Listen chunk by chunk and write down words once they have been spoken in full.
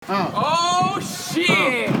Oh,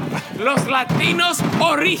 shit. Los latinos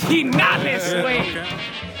originales, güey.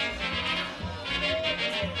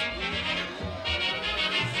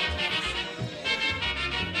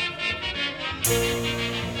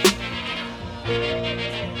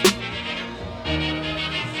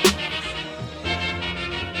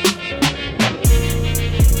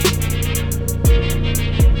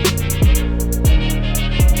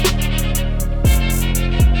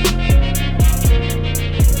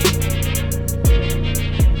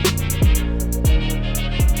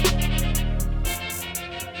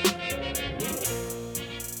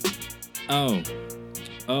 Okay.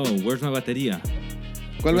 Oh, where's my batería?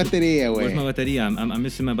 ¿Cuál batería, Where's my güey? batería? I'm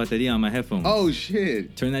missing my batería on my headphones. Oh,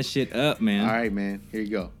 shit. Turn that shit up, man. All right, man. Here you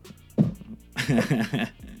go.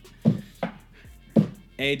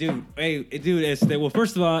 Hey, dude. Well,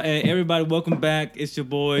 first of all, everybody, welcome back. It's your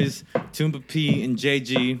boys, Tumba P and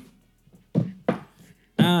JG.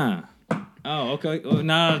 Oh, okay. Oh,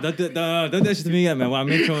 no, don't that shit to me yet, man. Well, I'm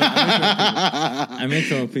introing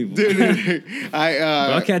people. Dude,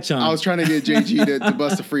 I'll catch on. I was trying to get JG to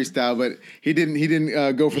bust a freestyle, but he didn't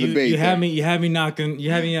go for the bait. You had me nodding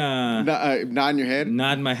Nodding your head?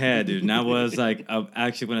 nodding my head, dude. And I was like,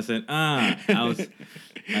 actually, when I said, I was like,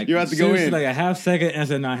 You're about to go seriously, in. like a half second, and I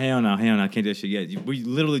said, nah, hell no, I can't do that shit yet. We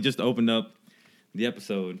literally just opened up the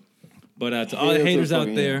episode. But to all the Hell haters to out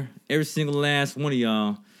fucking there, every single last one of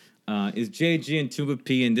y'all, is JG and Tumba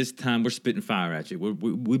P, and this time we're spitting fire at you.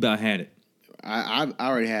 We about had it. I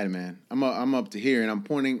already had it, man. I'm up to here, and I'm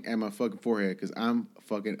pointing at my fucking forehead because I'm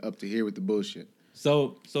fucking up to here with the bullshit.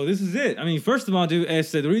 So this is it. I mean, first of all, dude, as I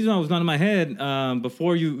said, the reason I was not in my head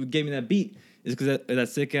before you gave me that beat is because that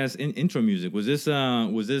sick ass intro music. Was this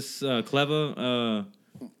clever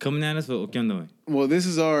coming at us? Or qué onda, güey? Well, this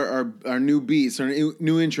is our new beats, our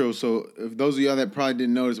new intro. So, if those of y'all that probably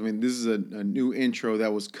didn't notice, I mean, this is a new intro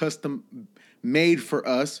that was custom made for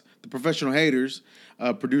us. The Professional Haters,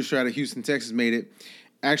 producer out of Houston, Texas, made it.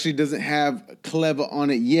 Actually, doesn't have Clever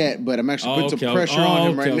on it yet, but I'm actually putting some pressure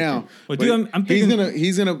on him right now. Well, dude, I'm thinking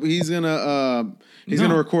he's gonna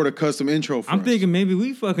record a custom intro for us. I'm thinking maybe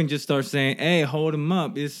we fucking just start saying, "Hey, hold him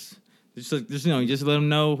up." It's just just let them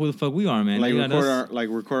know who the fuck we are, man. like You got us.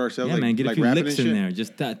 record ourselves. Yeah, like, man, get a like few rapping licks and in shit. there.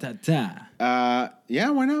 Just ta.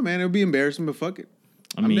 Yeah, why not, man? It'll be embarrassing, but fuck it.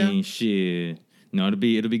 I mean, shit. No, it'll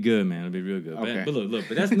be good, man. It'll be real good. Okay. But look,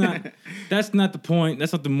 but that's not the point.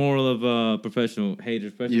 That's not the moral of professional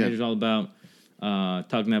haters. Professional haters all about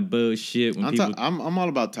talking that bullshit when I'm all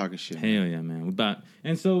about talking shit. Hell yeah, man.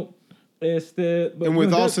 And so it's and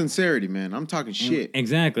with all sincerity, man, I'm talking shit.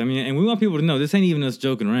 Exactly. I mean, and we want people to know this ain't even us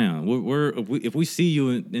joking around. If we see you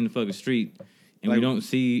in the fucking street and we don't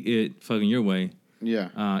see it fucking your way,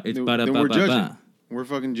 it's then we're judging. We're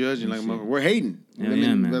fucking judging like a motherfucker. We're hating. Hell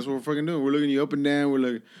yeah, man. That's what we're fucking doing. We're looking you up and down.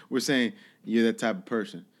 We're saying you're that type of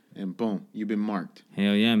person, and boom, you've been marked.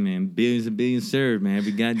 Hell yeah, man. Billions and billions served, man.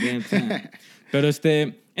 Every goddamn time. But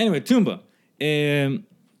anyway, Tumba,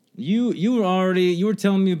 you were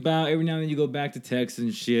telling me about every now and then you go back to Texas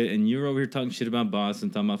and shit, and you're over here talking shit about Boston,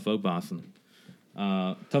 talking about fuck Boston,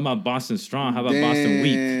 talking about Boston strong. How about Boston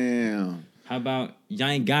weak? Damn. How about y'all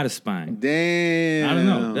ain't got a spine? Damn. I don't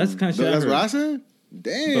know. That's the kind of shit. That's I heard. what I said.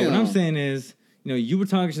 Damn. But what I'm saying is, you were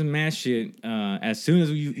talking some mad shit. As soon as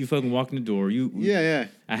you fucking walked in the door, Yeah.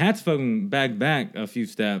 I had to fucking back a few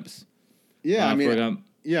steps. Yeah, I mean, were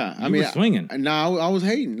swinging. Nah, I was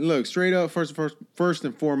hating. Look, straight up, first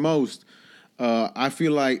and foremost, I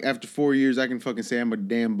feel like after 4 years, I can fucking say I'm a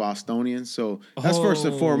damn Bostonian. So that's first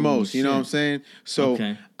and foremost. You know what I'm saying? So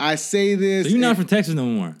I say this. So you're not from Texas no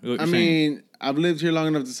more. I mean, I've lived here long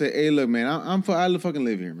enough to say, hey, look, man, I fucking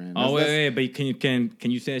live here, man. Wait, but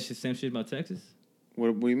can you say that same shit about Texas?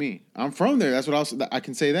 What do you mean? I'm from there. That's what I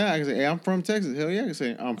can say that. I can say, hey, I'm from Texas. Hell yeah, I can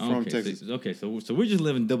say I'm from Texas. So we're just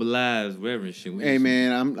living double lives wherever and shit. Hey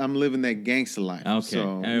man, I'm living that gangster life. Okay,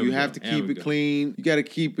 so you have to keep it clean. You got to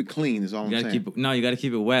keep it clean. Is all I'm saying. You got to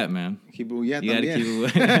keep it wet, man. Keep it wet. You got to keep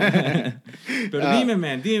it wet. But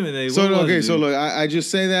dime. So look, I just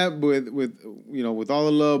say that with all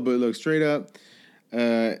the love, but look straight up.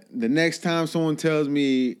 The next time someone tells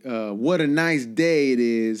me what a nice day it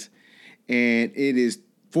is, and it is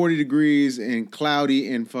 40 degrees and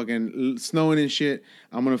cloudy and fucking snowing and shit,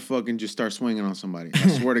 I'm gonna fucking just start swinging on somebody. I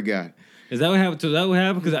swear to God. Is that what happened? So that what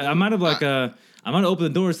happened? Because I might have I might have opened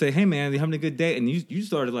the door and say, "Hey man, you having a good day?" And you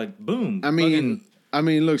started like, boom. I mean,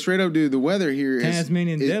 look straight up, dude. The weather here is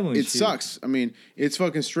Tasmanian devil. It sucks. I mean, it's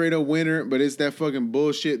fucking straight up winter, but it's that fucking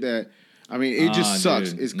bullshit that. I mean, it just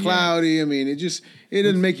sucks. Dude. It's cloudy. Yeah. I mean, it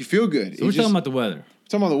doesn't make you feel good. So we're talking about the weather.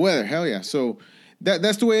 Talking about the weather. Hell yeah. So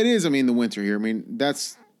that's the way it is. I mean, the winter here. I mean,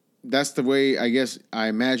 that's that's the way I guess I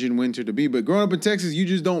imagine winter to be. But growing up in Texas, you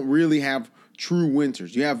just don't really have true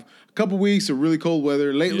winters. You have a couple weeks of really cold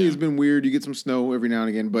weather. Lately, it's been weird. You get some snow every now and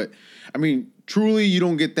again. But, I mean, truly, you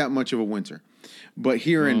don't get that much of a winter. But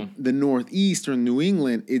here in the Northeast or New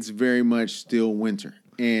England, it's very much still winter.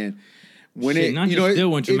 And when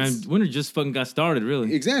still winter, man. Winter just fucking got started,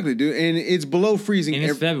 really. Exactly, dude. And it's below freezing. And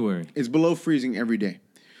it's February. It's below freezing every day.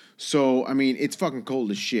 So, I mean, it's fucking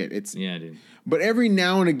cold as shit. Dude. But every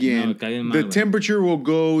now and again, the temperature will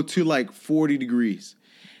go to like 40 degrees.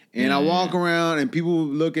 And I walk around and people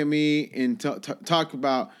look at me and talk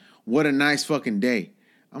about what a nice fucking day.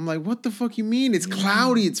 I'm like, what the fuck you mean? It's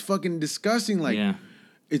cloudy. It's fucking disgusting. Like,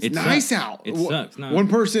 it's nice sucks. out. It sucks. No. One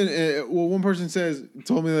person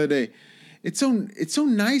told me the other day, it's so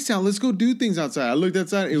nice out. Let's go do things outside. I looked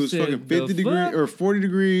outside. It was fucking 50 degrees or 40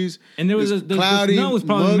 degrees. And there was cloudy. The snow was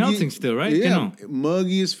probably melting still, right? Yeah,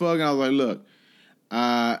 muggy as fuck. And I was like, look,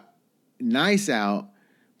 nice out.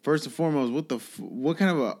 First and foremost, what kind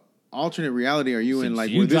of a alternate reality are you in?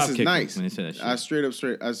 Like, where this is nice. When they said that shit. I straight up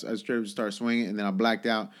started swinging, and then I blacked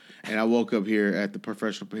out, and I woke up here at the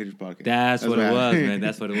Professional Patriots Podcast. That's what it was, man.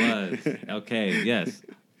 That's what it was. Okay, yes.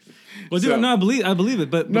 Well, dude, no, I believe it,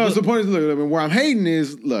 but no. So the point is, look, I mean, where I'm hating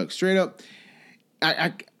is, look, straight up,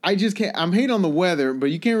 I just can't. I'm hating on the weather, but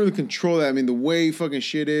you can't really control that. I mean, the way fucking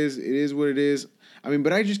shit is, it is what it is. I mean,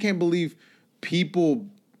 but I just can't believe people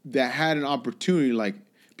that had an opportunity, like.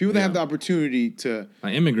 People that have the opportunity to...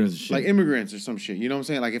 Like immigrants and shit. Like immigrants or some shit. You know what I'm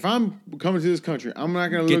saying? Like, if I'm coming to this country, I'm not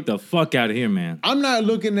going to look... Get the fuck out of here, man. I'm not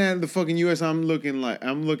looking at the fucking U.S. I'm looking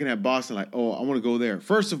at Boston like, oh, I want to go there.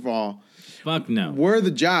 First of all... Fuck no. Where are the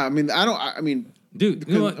jobs? Dude,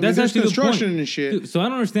 you know what? That's actually construction and shit. Dude, so I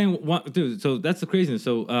don't understand what... Dude, so that's the craziness.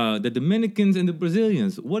 So the Dominicans and the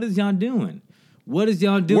Brazilians, what is y'all doing? Where are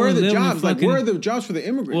the jobs? Like, where are the jobs for the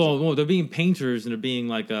immigrants? Well, they're being painters and they're being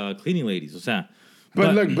like cleaning ladies. What's that?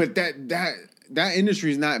 But that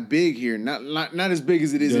industry is not big here. Not as big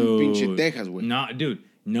as it is in Pinche Texas.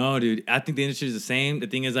 No, dude. I think the industry is the same. The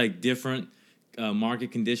thing is, like, different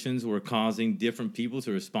market conditions were causing different people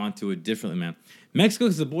to respond to it differently, man. Mexico,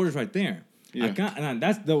 because the border's right there. Yeah.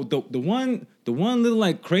 That's the one little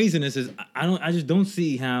like craziness is I just don't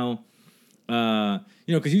see how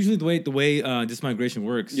because usually the way this migration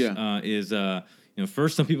works is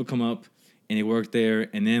first some people come up and they work there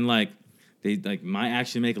and then like. They might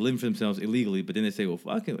actually make a living for themselves illegally, but then they say, "Well,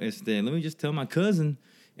 fuck it, let me just tell my cousin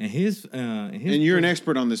and his." And you're an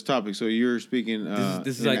expert on this topic, so you're speaking.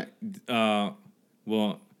 This is like,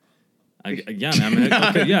 well, I'm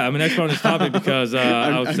an expert on this topic because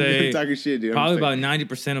I would say talking shit, dude. Probably about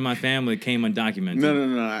 90% of my family came undocumented.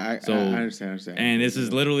 No. I understand. And this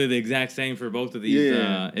is literally the exact same for both of these.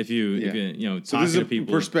 If you so talking to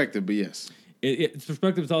people, perspective, but yes. It's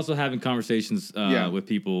perspective. It's also having conversations with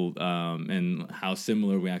people and how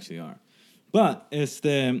similar we actually are. But it's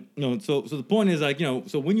the so the point is like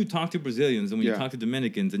so when you talk to Brazilians and when you talk to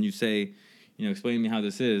Dominicans and you say explain to me how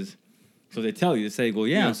this is, so they tell you they say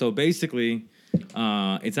well so basically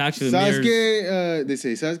it's actually Sasuke they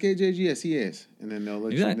say Sasuke JG así es and then they'll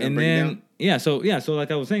let you and then so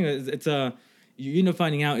like I was saying it's you end up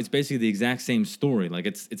finding out it's basically the exact same story like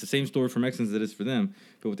it's the same story for Mexicans that it is for them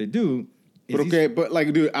but what they do. But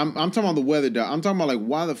like, dude, I'm talking about the weather, dog. I'm talking about like,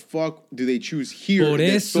 why the fuck do they choose here? Bro,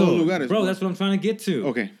 that's what I'm trying to get to.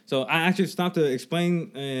 Okay. So I actually stopped to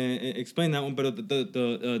explain that one, but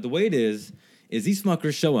the way it is these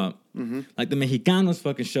fuckers show up, like the Mexicanos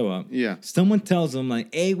fucking show up. Yeah. Someone tells them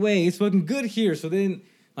like, hey, wait, it's fucking good here. So then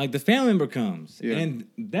like the family member comes, and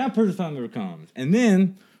that person's family member comes, and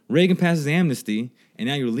then Reagan passes amnesty, and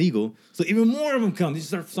now you're legal. So even more of them come. They just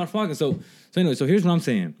start fucking. So anyway, so here's what I'm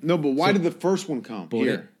saying. No, but why did the first one come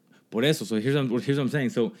here? Por eso. So here's what I'm saying.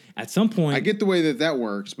 So at some point, I get the way that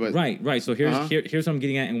works, but right. So here's what I'm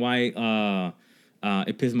getting at, and why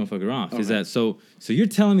it pisses my fucker off is that so you're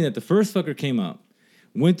telling me that the first fucker came up,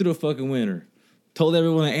 went through the fucking winter, told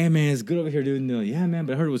everyone, hey man, it's good over here, dude. And they're like, yeah man,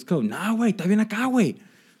 but I heard it was cold. Nah, wait, está bien acá, wait.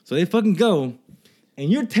 So they fucking go, and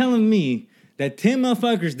you're telling me that 10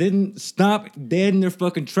 motherfuckers didn't stop dead in their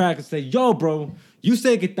fucking track and say, yo, bro, you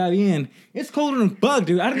say que está bien. It's colder than bug,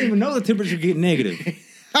 dude. I didn't even know the temperature getting negative.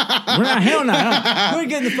 Hell no. We're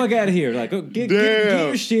getting the fuck out of here. Like, get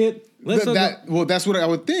your shit. Well, that's what I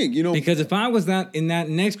would think, Because if I was not in that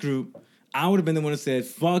next group, I would have been the one that said,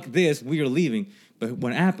 fuck this, we are leaving. But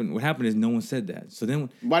what happened is no one said that. So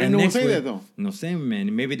then... Why didn't no one say that, though? No, same,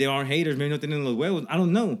 man. Maybe they are haters. Maybe nothing in los huevos. I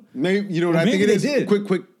don't know. Maybe, you know what I think it is? Did.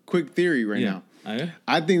 Quick theory right now. Oh, yeah?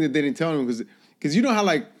 I think that they didn't tell him because you know how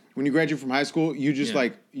like when you graduate from high school, you just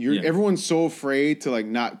everyone's so afraid to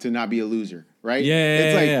not be a loser. right?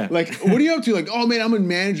 Yeah, it's like what are you up to? Like, oh man, I'm a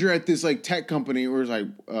manager at this like tech company, or it's like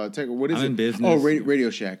tech. What is I'm it? in business. Oh, Radio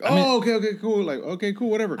Shack. Okay, cool. Like, okay, cool,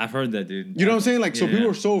 whatever. I've heard that, dude. You know what I'm saying? Like, so people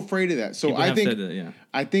are so afraid of that. So people I have think said that, yeah.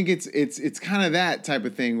 I think it's kind of that type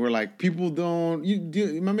of thing where like people don't.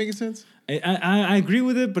 Am I making sense? I agree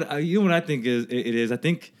with it, but you know what I think it is. I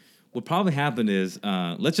think what probably happened is,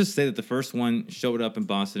 let's just say that the first one showed up in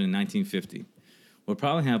Boston in 1950. What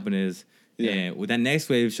probably happened is, with that next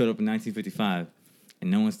wave showed up in 1955, and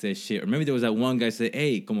no one said shit. Or maybe there was that one guy said,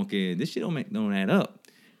 "Hey, como que this shit don't add up,"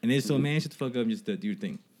 and they just told, "Man, shut the fuck up, just do your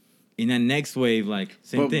thing." In that next wave, like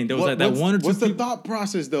same thing. There was like that one or two. What's the thought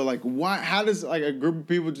process though? Like, why? How does like a group of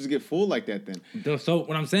people just get fooled like that then? So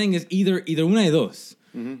what I'm saying is either una de dos.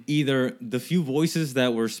 Either the few voices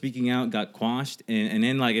that were speaking out got quashed, and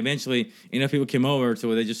then like eventually enough people came over to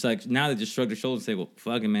where they just like now they just shrug their shoulders and say, "Well,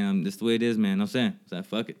 fuck it, man, this is the way it is, man." I'm saying, so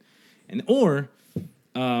fuck it, and or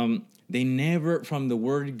they never from the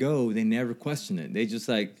word go they never questioned it. They just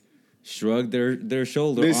like shrugged their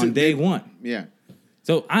shoulder on day one. Yeah.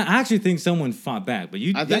 So I actually think someone fought back, but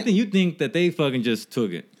you think that they fucking just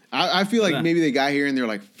took it. I feel like maybe they got here and they're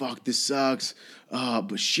like, "Fuck, this sucks."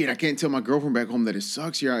 But shit, I can't tell my girlfriend back home that it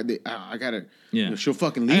sucks here. I gotta, she'll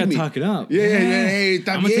fucking leave me. I gotta talk it up. Yeah. Hey,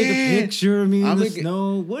 está I'm gonna take a picture of me in the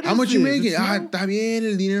snow. What is how much this? you making? Está bien,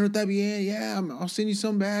 el dinero está bien. Yeah, I'll send you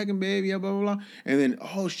some back and baby, yeah, blah, blah, blah. And then,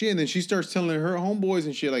 oh shit, and then she starts telling her homeboys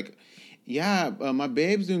and shit like, yeah, my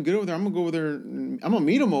babe's doing good over there. I'm gonna go over there. I'm gonna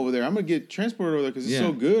meet him over there. I'm gonna get transported over there because it's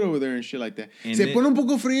so good over there and shit like that. And Se pone un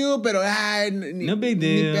poco frío, pero no big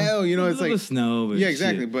deal. Ni pedo, you know, it's like snow. Yeah,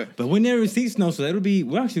 exactly. Shit. But we never see snow, so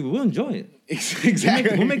we'll enjoy it.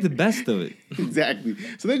 Exactly. We'll make the best of it. Exactly.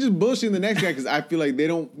 So they're just bullshitting the next guy because I feel like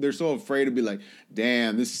they're so afraid to be like,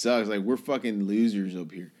 damn, this sucks. Like we're fucking losers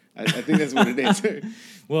up here. I think that's what it is.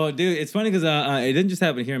 Well, dude, it's funny because it didn't just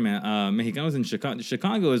happen here, man. Mexicanos in Chicago.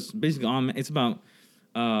 Chicago is basically it's about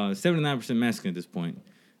 79% Mexican at this point.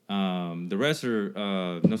 The rest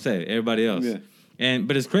are no say everybody else. Yeah.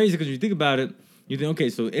 But it's crazy because you think about it, you think, okay,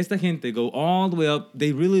 so esta gente go all the way up.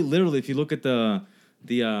 They really, literally, if you look at the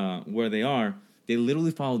where they are, they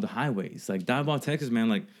literally follow the highways. Like Diboll, Texas, man.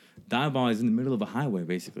 Like Diboll is in the middle of a highway,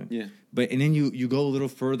 basically. Yeah. And then you go a little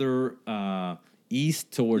further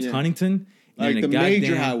east towards Huntington. Like the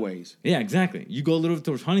major highways. Yeah, exactly. You go a little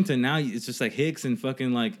towards Huntington, now it's just like Hicks and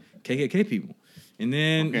fucking like KKK people. And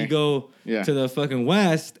then you go to the fucking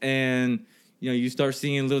west and, you start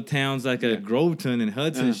seeing little towns like Groveton and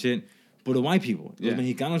Hudson and shit. But the white people, the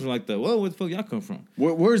Mexicanos are like, whoa, where the fuck y'all come from?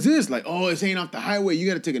 Where's this? Like, oh, it's ain't off the highway. You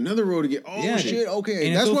got to take another road to get. Oh shit, okay.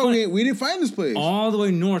 And that's so why we didn't find this place. All the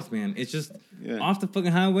way north, man. It's just off the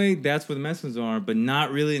fucking highway. That's where the Mexicans are, but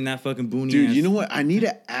not really in that fucking boony. Dude, you know what? I need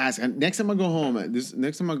to ask. Next time I go home,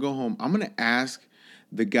 I'm gonna ask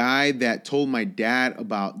the guy that told my dad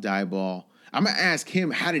about Diboll. I'm gonna ask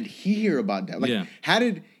him, how did he hear about that? Like, how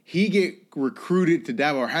did he get recruited to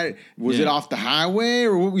Diboll? Or was it off the highway,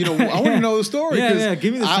 or I want to know the story.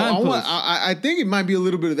 Give me the signpost. I think it might be a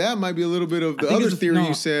little bit of that. It might be a little bit of the other theory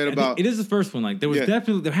you said about. It is the first one. Like there was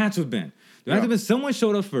definitely there had to have been someone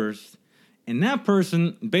showed up first, and that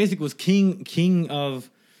person basically was king of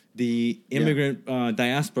the immigrant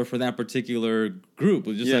diaspora for that particular group. It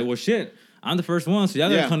was just like, well, shit. I'm the first one, so y'all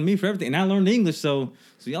gotta come to me for everything. And I learned English, so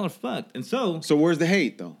y'all are fucked. And so where's the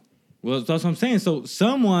hate though? Well, that's what I'm saying. So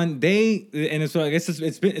I guess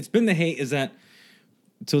it's been the hate is that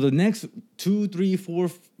so the next 2, 3, 4,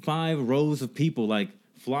 5 rows of people, like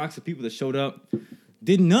flocks of people that showed up,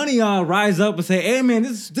 did none of y'all rise up and say, "Hey man,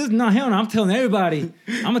 this is not hell no, I'm telling everybody.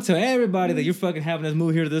 I'm gonna tell everybody that you're fucking having us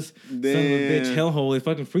move here to this son of a bitch hellhole. It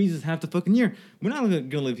fucking freezes half the fucking year. We're not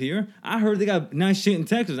gonna live here. I heard they got nice shit in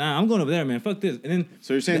Texas. I'm going over there, man. Fuck this." And then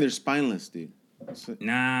so you're saying they're spineless, dude.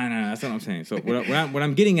 Nah, that's not what I'm saying. So what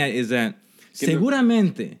I'm getting at is that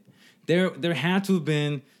seguramente there had to have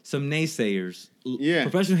been some naysayers,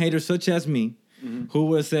 professional haters such as me, who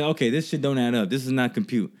would say, "Okay, this shit don't add up. This does not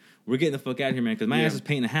compute. We're getting the fuck out of here, man, because my ass is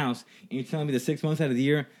painting a house, and you're telling me that 6 months out of the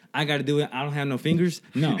year, I got to do it. I don't have no fingers.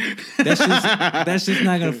 No, that's just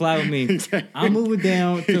not going to fly with me. Exactly. I'm moving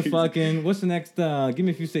down to fucking, what's the next, give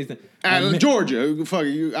me a few states. Georgia. Fuck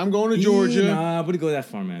you. I'm going to Georgia. Nah, I wouldn't go that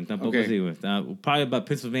far, man. Probably about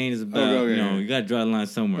Pennsylvania is about, you got to draw the line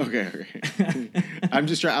somewhere. Okay. I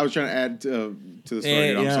was trying to add to the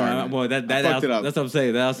story. I'm sorry. Well, that's what I'm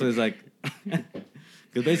saying. That also is like...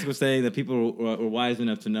 Because basically saying that people were wise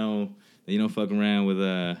enough to know that you don't fuck around with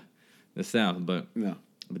the South, but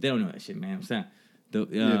they don't know that shit, man. I'm saying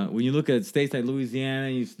when you look at states like Louisiana,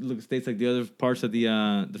 you look at states like the other parts of the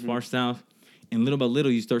far South, and little by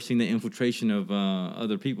little you start seeing the infiltration of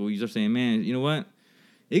other people. You start saying, man, you know what?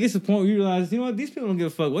 it gets to the point where you realize, you know what, these people don't give a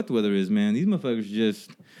fuck what the weather is, man. These motherfuckers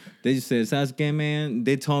they just said, Sasuke, man,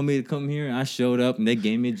 they told me to come here, and I showed up, and they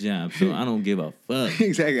gave me a job, so I don't give a fuck.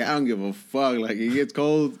 Exactly. I don't give a fuck. Like, it gets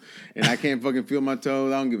cold, and I can't fucking feel my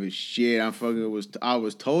toes. I don't give a shit. I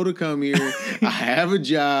was told to come here. I have a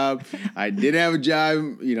job. I did have a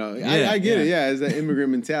job. You know, I get it. Yeah, it's that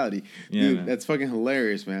immigrant mentality. Yeah, Dude, man. that's fucking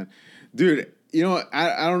hilarious, man. Dude, you know what?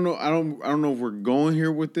 I don't know. I don't know if we're going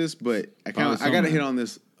here with this, but I got to hit on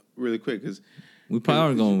this really quick because We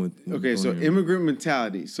probably are going with. okay. So here. immigrant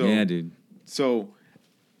mentality. So Yeah, dude. So,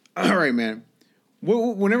 all right, man.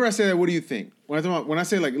 Whenever I say that, what do you think? When I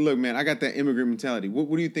say like, look, man, I got that immigrant mentality. What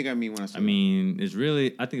do you think I mean when I say? I mean, it's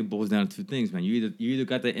really. I think it boils down to two things, man. You either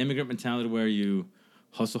got that immigrant mentality where you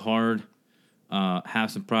hustle hard,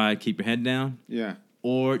 have some pride, keep your head down, that?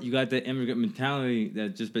 or you got that immigrant mentality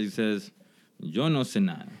that just basically says, "Yo no sé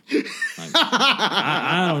nada." Like,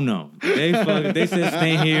 I don't know. They said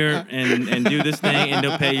stay here and do this thing, and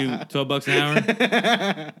they'll pay you $12 an hour.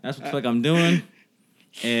 That's what the fuck I'm doing.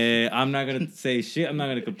 And I'm not gonna say shit. I'm not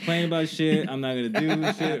gonna complain about shit. I'm not gonna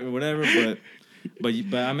do shit or whatever. But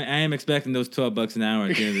I am expecting those $12 an hour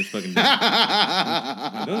at the end of this fucking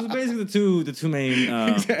day. Those are basically the two main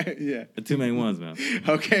Yeah. the two main ones, man.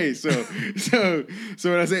 Okay, so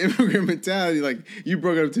when I say immigrant mentality, like you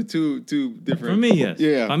broke it up to two different. For me, yes.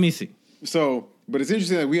 Yeah. For me, see. So, but it's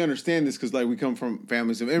interesting that we understand this because like we come from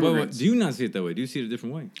families of But immigrants. do you not see it that way? Do you see it a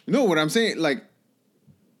different way? No, what I'm saying, like,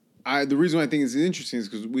 the reason why I think it's interesting is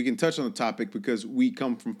because we can touch on the topic because we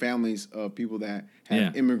come from families of people that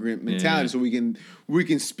have immigrant mentality, so we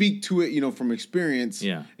can speak to it, you know, from experience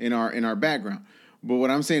in our background. But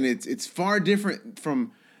what I'm saying, it's far different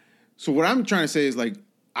from. So what I'm trying to say is like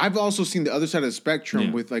I've also seen the other side of the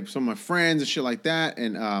spectrum with like some of my friends and shit like that,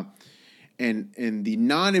 and the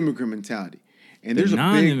non-immigrant mentality. And there's a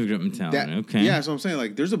non-immigrant mentality. Okay. Yeah, that's what I'm saying.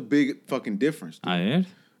 Like, there's a big fucking difference. Dude. I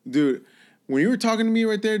Dude, when you were talking to me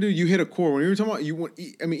right there, dude, you hit a chord. When you were talking about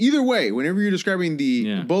either way, whenever you're describing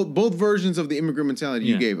the both versions of the immigrant mentality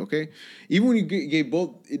you gave, okay, even when you gave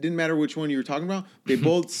both, it didn't matter which one you were talking about. They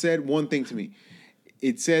both said one thing to me.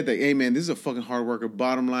 It said that, hey man, this is a fucking hard worker.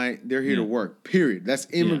 Bottom line, they're here to work. Period. That's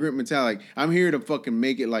immigrant mentality. Like, I'm here to fucking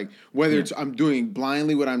make it. Like, whether it's I'm doing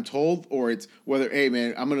blindly what I'm told, or it's whether, hey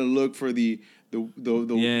man, I'm gonna look for the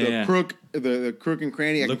crook, the crook and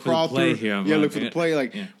cranny. I can crawl through. Look for the play.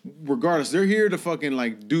 Like, regardless, they're here to fucking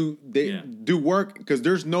like do work because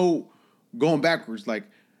there's no going backwards. Like,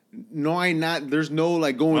 there's no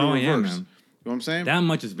like going in reverse. Man. You know what I'm saying? That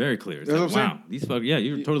much is very clear. It's That's like, what I'm wow, these fuck,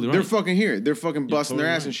 you're totally right. They're fucking here. They're fucking busting totally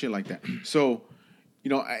their ass and shit like that. So,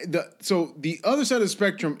 you know, so the other side of the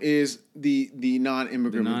spectrum is the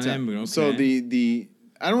non-immigrant mentality. Okay. So the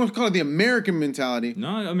I don't want to call it the American mentality. No,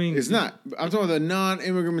 I mean it's not. I'm talking about the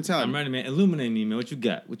non-immigrant mentality. I'm ready, man. Illuminate me, man. What you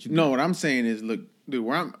got? No, what I'm saying is, look, dude,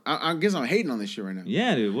 I guess I'm hating on this shit right now.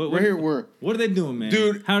 Yeah, dude. What are they doing, man?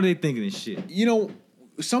 Dude, how are they thinking this shit? You know,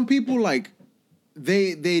 some people like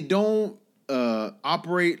they don't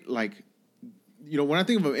operate like, you know, when I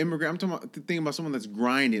think of an immigrant, I'm thinking about someone that's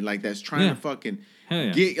grinding, like that's trying to fucking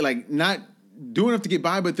get, like, not do enough to get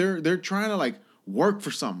by, but they're trying to like work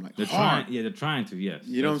for something, like they're hard. They're trying to, yes.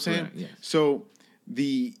 You know what I'm saying? Correct, yes. So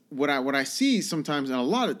what I see sometimes, and a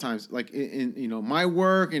lot of times, like in you know my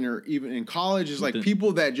work or even in college, is like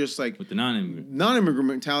people that just like with the non-immigrant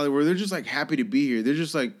mentality, where they're just like happy to be here. They're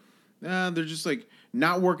just like, they're just like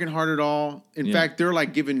not working hard at all. In fact, they're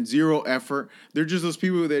like giving zero effort. They're just those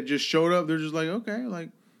people that just showed up. They're just like, okay, like,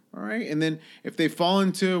 all right. And then if they fall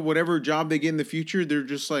into whatever job they get in the future, they're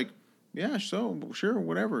just like, yeah, so sure,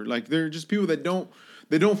 whatever. Like, they're just people that don't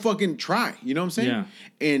fucking try. You know what I'm saying? Yeah.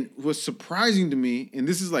 And what's surprising to me, and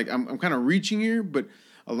this is like, I'm kind of reaching here, but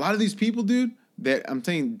a lot of these people, dude, that I'm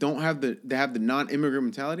saying have the non-immigrant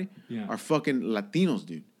mentality are fucking Latinos,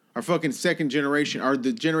 dude. Are fucking second generation, are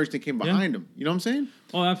the generation that came behind them. You know what I'm saying?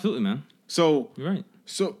 Oh, absolutely, man. So you're right.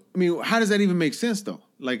 So I mean, how does that even make sense though?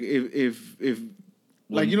 Like if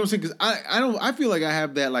like, you know what I'm saying? Because I feel like I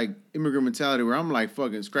have that like immigrant mentality where I'm like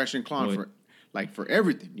fucking scratching and clawing for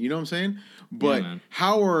everything. You know what I'm saying? But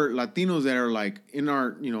how are Latinos that are like in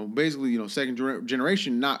our, you know, basically, you know, second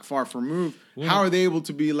generation, not far from removed, how are they able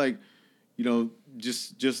to be like, you know,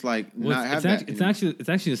 just like not have that? It's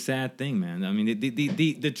actually a sad thing, man. I mean,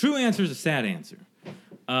 the true answer is a sad answer,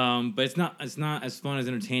 but it's not as fun as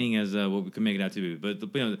entertaining as what we can make it out to be. But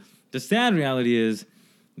the sad reality is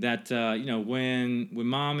that you know, when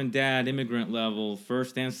mom and dad, immigrant level,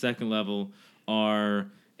 first and second level, are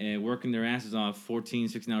working their asses off 14,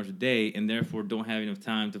 16 hours a day, and therefore don't have enough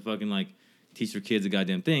time to fucking like teach their kids a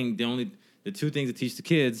goddamn thing. The two things to teach the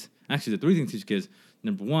kids, actually the three things to teach kids.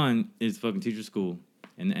 Number one is fucking teacher school,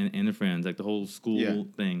 and their friends, like the whole school Yeah.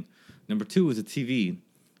 thing. Number 2 is the TV,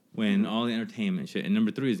 when all the entertainment and shit. And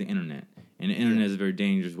number 3 is the internet, and the internet is a very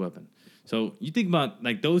dangerous weapon. So you think about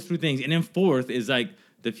like those 3 things, and then 4th is like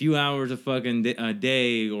the few hours of fucking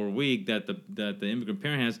day or week that the immigrant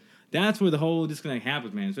parent has. That's where the whole disconnect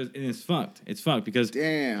happens, man. So it's fucked. It's fucked because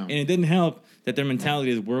Damn. and it didn't help that their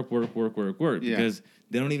mentality is work, Yeah. because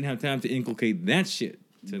they don't even have time to inculcate that shit.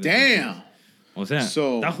 To them. Damn. O sea,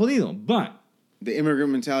 So- está jodido. The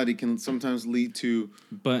immigrant mentality can sometimes lead to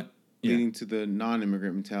But yeah, leading to the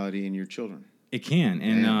non-immigrant mentality in your children. it can.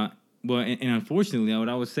 And Damn. and unfortunately, what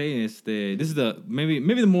I would say is this is the maybe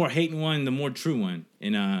the more hating one, the more true one,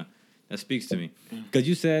 and that speaks to me because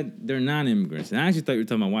you said they're non-immigrants, and I actually thought you were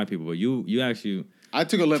talking about white people, but you actually I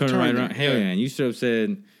took a left turned turn. right there. around. Hell yeah, and you should have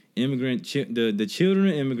said the children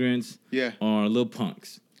of immigrants Yeah. are little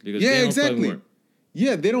punks because Yeah, they don't fucking exactly. work,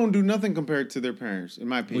 Yeah, they don't do nothing compared to their parents, in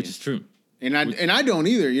my opinion. which is true. And I don't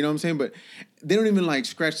either, you know what I'm saying? But they don't even like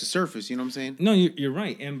scratch the surface, you know what I'm saying? No, you're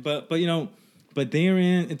right, and but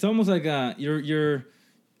therein, it's almost like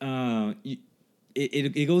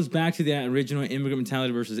it goes back to that original immigrant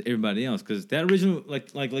mentality versus everybody else, because that original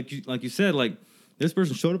like you said, like this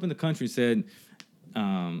person showed up in the country and said,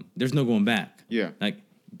 there's no going back. Yeah. Like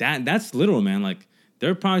that's literal, man. Like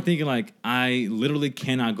they're probably thinking like, I literally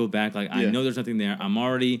cannot go back. Like I Yeah. know there's nothing there. It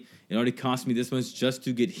already cost me this much just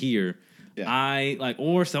to get here. Yeah.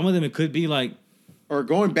 Or some of them it could be like, Or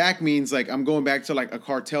going back means like I'm going back to like a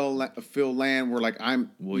cartel-filled land where like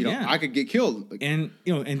I could get killed. Like, and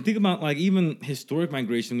think about like even historic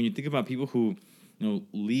migration. When you think about people who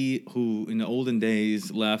who in the olden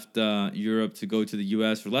days left Europe to go to the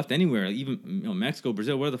U.S. or left anywhere, even Mexico,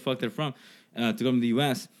 Brazil, where the fuck they're from, to go to the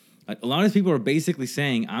U.S. Like, a lot of people are basically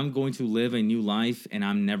saying, I'm going to live a new life and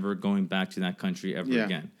I'm never going back to that country ever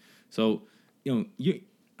again. So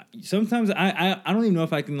sometimes I don't even know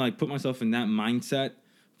if I can like put myself in that mindset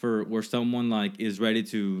for where someone like is ready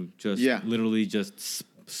to just literally just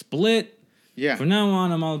split. Yeah. From now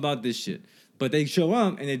on, I'm all about this shit. But they show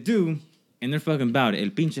up and they do, and they're fucking about it. El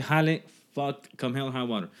pinche jale, fuck, come hell or high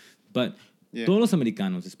water. But todos los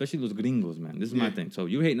americanos, especially los gringos, man. This is my thing. So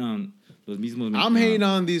you're hating on los mismos. I'm hating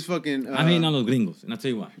on these fucking. I'm hating on los gringos, and I'll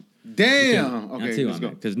tell you why. Damn. I'll Okay, tell you let's why,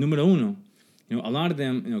 go. because numero uno, a lot of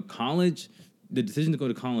them, college, the decision to go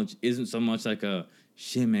to college isn't so much like a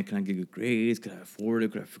shit, man. Can I get good grades? Could I afford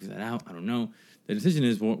it? Could I figure that out? I don't know. The decision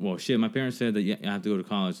is, well, shit. My parents said that I have to go to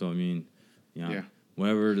college, so I mean,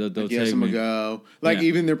 whatever they'll Yes, take I'm me. gonna go. Like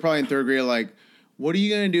even they're probably in 3rd grade. Like, what are you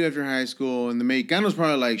gonna do after high school? And the Mexicano's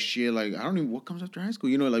probably like, shit. Like, I don't even what comes after high school.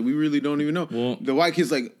 Like we really don't even know. Well, the white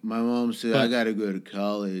kid's like, my mom said I gotta go to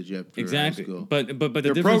college after high school. But the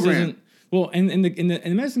They're difference programmed. isn't. Well, and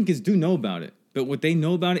the Mexican kids do know about it. But what they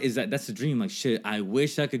know about it is that's the dream. Like, shit, I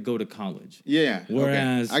wish I could go to college. Yeah.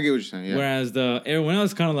 Whereas okay. I get what you're saying. Yeah. Whereas everyone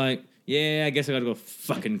else kind of like, I guess I got to go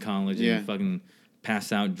fucking college and fucking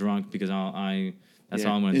pass out drunk because that's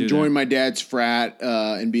all I'm gonna do. Join my dad's frat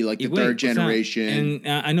and be like the 3rd generation.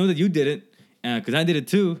 And I know that you did it because I did it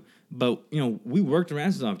too. But we worked our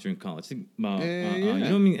asses off during college. You know what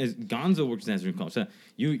I mean? As Gonzo worked his ass during college. So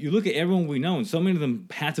you look at everyone we know, and so many of them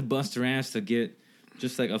had to bust their ass to get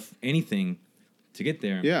just like anything to get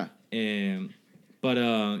there. Yeah. But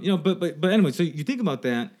anyway, so you think about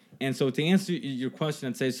that, and so to answer your question,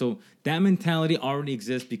 I'd say so that mentality already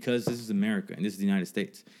exists because this is America and this is the United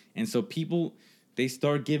States, and so people they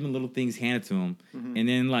start giving little things handed to them, and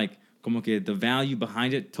then like como que the value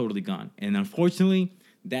behind it totally gone, and unfortunately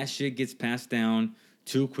that shit gets passed down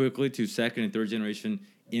too quickly to 2nd and 3rd generation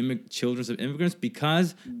children of immigrants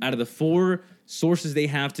because out of the 4 sources they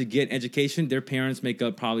have to get education, their parents make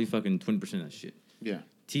up probably fucking 20% of that shit. Yeah.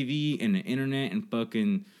 TV and the internet and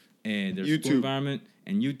fucking their YouTube. school environment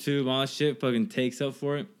and YouTube, all that shit fucking takes up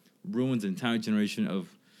for it, ruins an entire generation of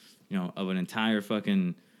an entire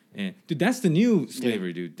fucking dude. That's the new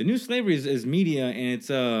slavery, dude. The new slavery is media and it's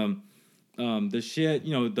the shit,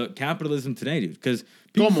 the capitalism today, dude. Because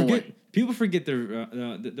people forget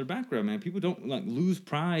their background, man. People don't like lose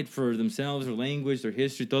pride for themselves, their language, their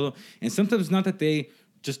history, todo. And sometimes it's not that they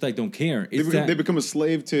just like don't care. It's They become a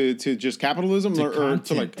slave to just capitalism or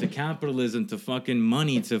to capitalism, to fucking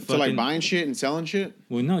money, to fucking like buying shit and selling shit.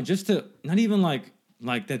 Well, no, just to not even like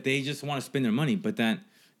that they just want to spend their money, but that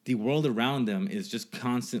the world around them is just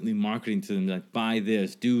constantly marketing to them like buy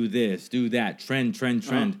this, do that,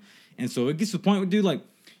 trend. And so it gets to the point where, dude, like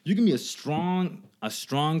you can be a strong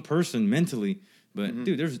person mentally, but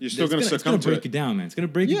dude, you're still gonna succumb it's gonna to break it. you down, man. It's gonna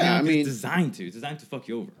break you down. I mean, it's designed to fuck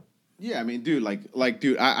you over. Yeah, I mean, dude, like,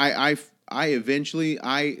 dude, I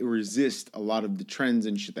I resist a lot of the trends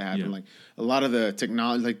and shit that happen, like a lot of the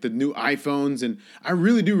technology, like the new iPhones, and I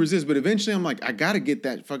really do resist. But eventually, I'm like, I gotta get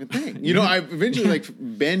that fucking thing. You know, I eventually like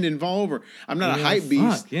bend and fall over. I'm not a hype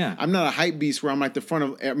beast. I'm not a hype beast where I'm like the front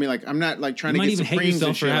of. I mean, like I'm not like trying to get Supremes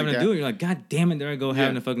and shit for having like to do it. You're like, God damn it, there I go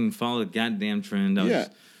having to fucking follow the goddamn trend.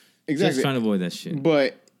 Exactly. Just trying to avoid that shit.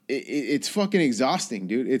 But it's fucking exhausting,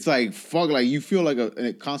 dude. It's like fuck, like you feel like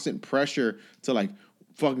a constant pressure to like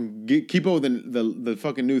fucking keep up with the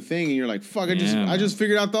fucking new thing, and you're like, fuck, I just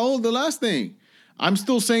figured out the last thing. I'm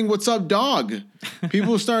still saying what's up, dog.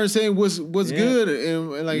 People started saying what's good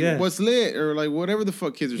and like what's lit or like whatever the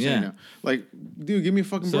fuck kids are saying now. Like, dude, give me a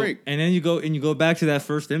fucking break. And then you go back to that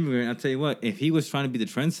first immigrant. I'll tell you what, if he was trying to be the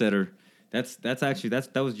trendsetter,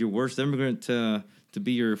 that was your worst immigrant to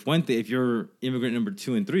be your fuente if you're immigrant number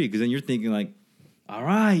 2 and 3, because then you're thinking like, all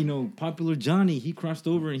right, you know, popular Johnny, he crossed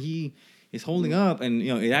over and he is holding up, and you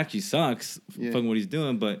know it actually sucks fucking what he's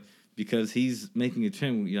doing, but because he's making a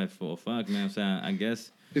trend, you're like, well, fuck, man. So I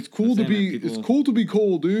guess it's cool to be it's cool to be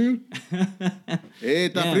cold, dude.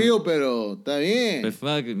 Está frío, pero está bien. But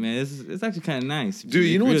fuck it, man. It's actually kind of nice, dude.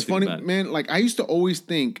 You know what's funny, man? Like I used to always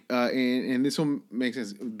think, and this one makes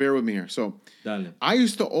sense. Bear with me here. So I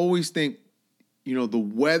used to always think, you know, the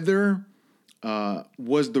weather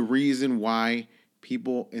was the reason why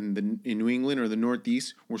people in New England or the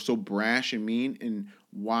Northeast were so brash and mean, and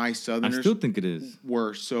why Southerners I still think it is.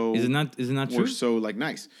 Were so is it not true? Were so like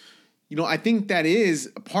nice. You know, I think that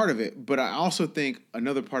is a part of it, but I also think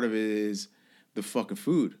another part of it is the fucking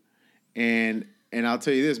food. And I'll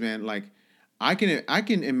tell you this, man, like I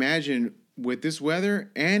can imagine with this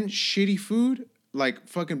weather and shitty food, like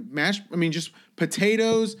fucking just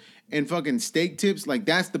potatoes and fucking steak tips, like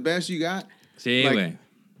that's the best you got. See, like,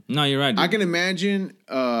 no, you're right, dude. I can imagine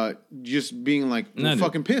just being like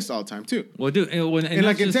fucking pissed all the time too. Well, dude, and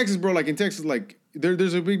like in Texas, bro, like in Texas, like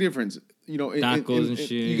there's a big difference. You know, tacos and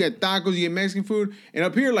shit. You get tacos, you get Mexican food, and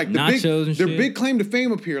up here, like their big claim to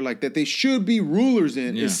fame up here, like that they should be rulers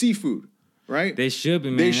in is seafood, right? They should be,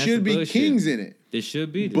 man. They should be kings in it. They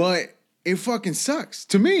should be, dude. But it fucking sucks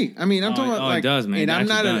to me. I mean, I'm talking about like, it does, man. And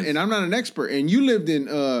I'm not an expert. And you lived in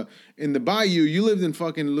the Bayou. You lived in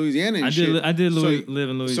fucking Louisiana and shit. I did live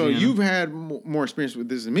in Louisiana. So you've had more experience with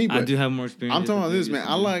this than me. But I do have more experience. I'm talking about this, man.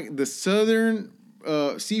 I like the southern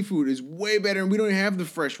seafood is way better, and we don't even have the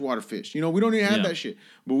freshwater fish. You know, we don't even have that shit.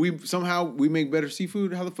 But we make better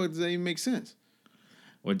seafood. How the fuck does that even make sense?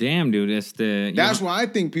 Well, damn, dude. That's why I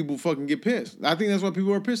think people fucking get pissed. I think that's why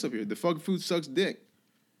people are pissed up here. The fucking food sucks dick.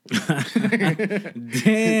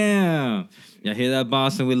 Damn. Y'all hear that,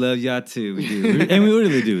 Boston? We love y'all too. We do. And we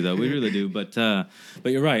really do, though. We really do. But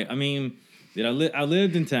you're right. I mean, I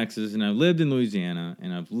lived in Texas, and I've lived in Louisiana,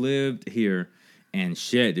 and I've lived here, and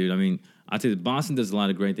shit, dude. I mean, I'll tell you, Boston does a lot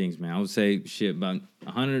of great things, man. I would say, shit, about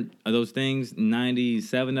 100 of those things,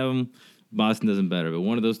 97 of them, Boston doesn't better. But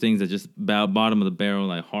one of those things that just bottom of the barrel,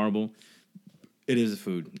 like horrible, it is the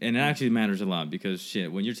food. And it actually matters a lot because,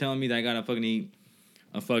 shit, when you're telling me that I gotta fucking eat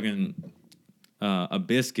a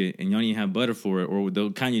biscuit and you don't even have butter for it, or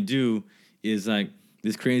the kind you do is like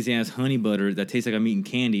this crazy ass honey butter that tastes like I'm eating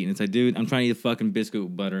candy, and it's like, dude, I'm trying to eat a fucking biscuit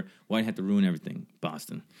with butter. Why do you have to ruin everything,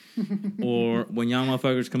 Boston? Or when y'all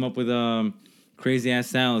motherfuckers come up with crazy ass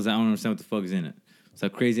salads, I don't understand what the fuck is in it. It's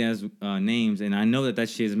like crazy ass names, and I know that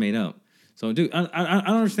shit is made up. So, dude, I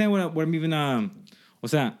don't understand what I'm even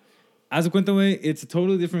what's that? As a cuento way, it's a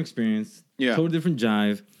totally different experience. Yeah, totally different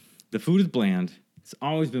jive. The food is bland. It's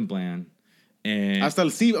always been bland. And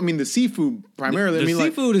the seafood primarily. The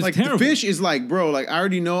seafood is terrible. The fish is like, bro, like I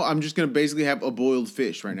already know I'm just gonna basically have a boiled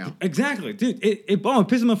fish right now. Exactly, dude. It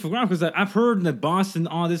pisses me off for ground because I've heard that Boston,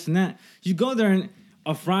 all this and that. You go there and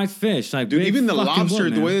a fried fish, like, dude, even the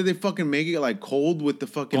lobster, the way that they fucking make it like cold with the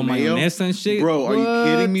fucking mayo and shit. Bro, are you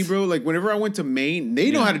kidding me, bro? Like whenever I went to Maine,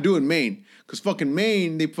 they know how to do it in Maine. Cause fucking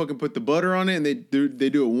Maine, they fucking put the butter on it and they do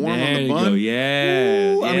it warm on the bun.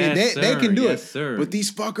 Yeah, I mean they can do it. Sir. But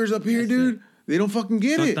these fuckers up here, dude, they don't fucking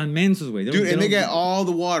get it. Dude, and they got all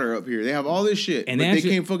the water up here. They have all this shit, and they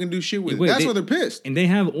can't fucking do shit with it. That's why they're pissed. And they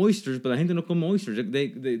have oysters, but la gente no come oysters. They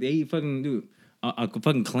eat fucking, dude, a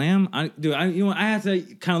fucking clam. I had to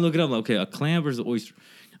kind of look it up. Like, okay, a clam versus an oyster.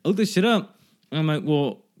 I looked this shit up, and I'm like,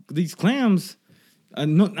 well, these clams. I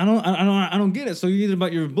don't get it. So you're either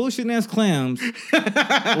about your bullshit ass clams, or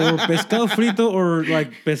pescado frito, or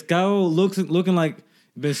like pescado looking like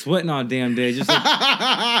been sweating all damn day, just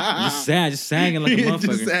sagging like a motherfucker.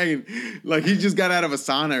 Just sagging, like he just got out of a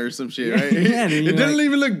sauna or some shit, right? Yeah, dude, it doesn't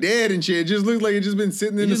even look dead and shit. It just looks like it's just been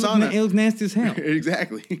sitting in the sauna. It looks nasty as hell.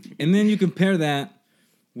 Exactly. And then you compare that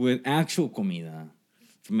with actual comida.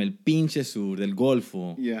 from el pinche sur, del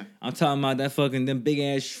Golfo. Yeah. I'm talking about that fucking, them big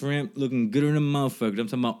ass shrimp looking gooder than a motherfucker. I'm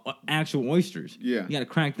talking about actual oysters. Yeah. You gotta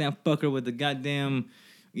crack that fucker with the goddamn,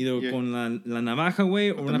 either Yeah. con la navaja,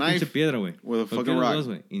 güey, or the una knife, pinche piedra, güey. with a fucking Cualquiera de rock. los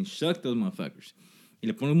dos, güey. And shuck those motherfuckers. Y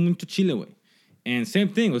le pones mucho chile, güey. And same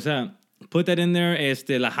thing, o sea, put that in there,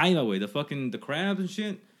 la jaiba, güey. The crabs and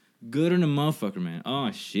shit. Gooder than a motherfucker, man.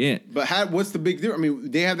 Oh, shit. But what's the big difference? I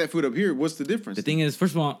mean, they have that food up here. What's the difference? The thing is,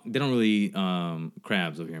 first of all, they don't really eat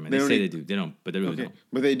crabs over here, man. They They don't say eat- they do. They don't, but they really okay, don't.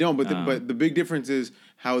 but they don't. But the big difference is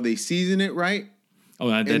how they season it, right? Oh,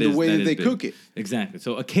 that and is the way that is they big. cook it. Exactly.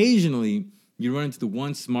 So occasionally you run into the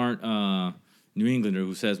one smart New Englander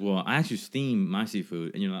who says, "Well, I actually steam my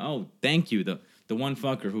seafood," and you're like, "Oh, thank you." The one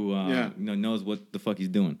fucker who knows what the fuck he's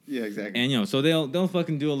doing. Yeah, exactly. And so they'll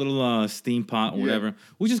fucking do a little steam pot or Yeah. whatever,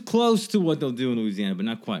 which is close to what they'll do in Louisiana, but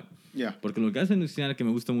not quite. Yeah. Porque lo que hacen en Louisiana que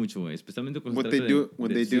me gusta mucho, güey, especialmente con What they do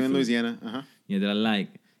in seafood. Louisiana. Uh-huh. Yeah, that I like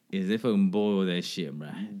is they fucking boil that shit, bro.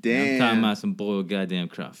 I'm Damn. talking about some boiled goddamn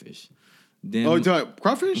crawfish. Them, Oh, you're talking about I'm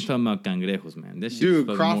crawfish? talking about cangrejos, man. That shit's Dude,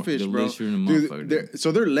 fucking crawfish, more bro. delicious than a motherfucker,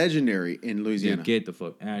 Dude, they're legendary in Louisiana. Dude, get the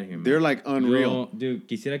fuck out of here, man. They're like unreal. Dude,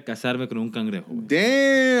 quisiera casarme con un cangrejo, güey.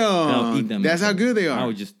 Damn. I'll eat them That's how motherfuckers. good they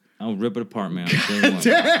are. I'll rip it apart, man. Day one.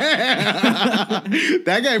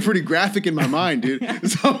 That guy pretty graphic in my mind, dude.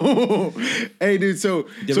 So, hey, dude. So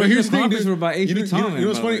The here's the thing, crawfish dude. were about 8 You know- feet tall, you know- man. you know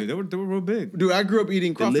what's by the way. funny? They were real big. Dude, I grew up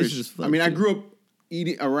eating Delicious crawfish. as fuck, I mean, I too. grew up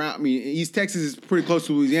eating around. I mean, East Texas is pretty close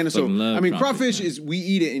to Louisiana, so Fucking love I mean, crawfish, crawfish man. is we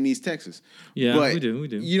eat it in East Texas. Yeah, but, we do.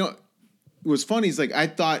 You know, what's funny is like I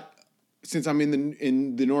thought since I'm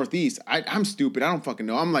in the Northeast, I'm stupid. I don't fucking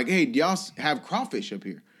know. I'm like, hey, do y'all have crawfish up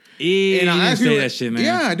here? Yeah, And you I didn't asked say people, that shit, man.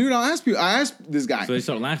 Yeah, dude. I asked this guy, So they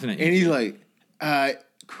start laughing at you. and he's like,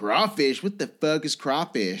 crawfish? What the fuck is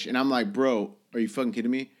crawfish? And I'm like, bro, are you fucking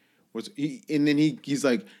kidding me? And then he's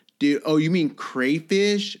like, dude, oh, you mean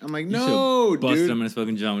crayfish? I'm like, You no, should've busted dude. him in his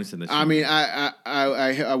fucking jaw when he said that shit. I mean,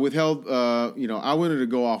 I withheld. I wanted to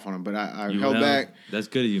go off on him, but I You held held- back. That's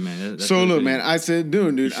good of you, man. That's So really look, good of man, you. I said,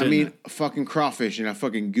 dude, I shouldn't mean, have. fucking crawfish, and I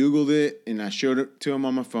fucking Googled it, and I showed it to him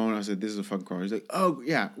on my phone. I said, this is a fucking crawfish. He's like, oh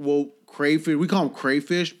yeah, well, crayfish. We call them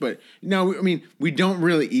crayfish, but no, I mean, we don't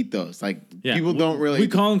really eat those. Like Yeah, people don't really. We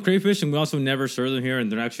eat call them crayfish, and we also never serve them here, and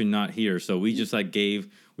they're actually not here. So we just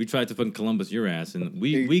we tried to fucking Columbus your ass, and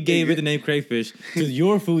we gave it the name crayfish to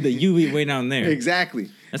your food that you eat way down there. Exactly.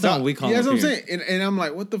 That's not what we call Yeah, it that's what I'm here. saying. And I'm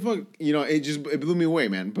like, what the fuck? You know, it blew me away,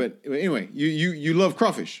 man. But anyway, you love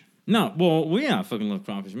crawfish. No, well, yeah, I fucking love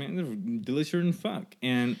crawfish, man. They're delicious and fuck.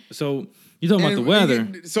 And so you're talking about And the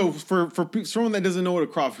weather. So for someone that doesn't know what a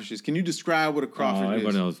crawfish is, can you describe what a Oh, crawfish everybody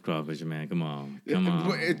is? knows crawfish, man. Come on, come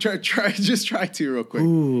on. Try to real quick.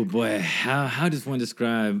 Ooh, boy, how does one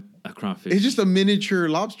describe a crawfish? It's just a miniature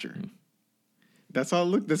lobster. That's all it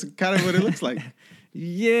look. That's kind of what it looks like.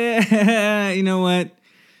 Yeah, you know what?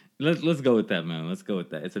 Let's go with that, man. Let's go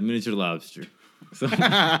with that. It's a miniature lobster. So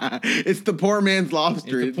It's the poor man's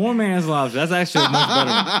lobster. it's a poor man's lobster. That's actually a much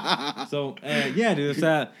better one. So yeah, dude.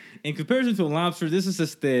 It's in comparison to a lobster, this is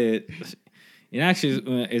just it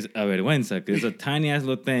actually is a vergüenza because it's a tiny ass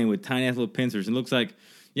little thing with tiny ass little pincers. It looks like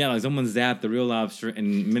someone zapped the real lobster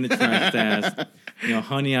and miniaturized its ass.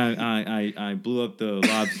 Honey, I blew up the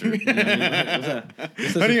lobster. You know what I mean? What's that?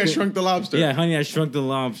 It's such Honey, a I cool- shrunk the lobster. Yeah, honey, I shrunk the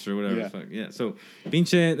lobster, whatever Yeah. the fuck. Yeah, so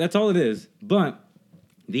pinche, that's all it is. But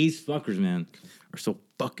these fuckers, man, are so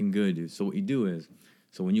fucking good, dude. So what you do is,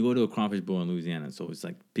 so when you go to a crawfish boil in Louisiana, so it's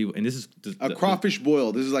like people, and this is A crawfish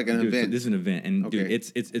boil. This is like an Dude, so event. this is an event, and dude, Okay.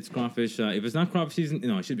 it's crawfish. If it's not crawfish season,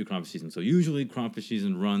 it should be crawfish season. So usually crawfish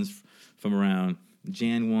season runs from around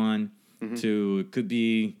Jan 1 Mm-hmm. to it could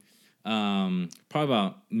be probably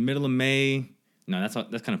about middle of May. No, that's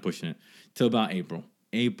kind of pushing it till about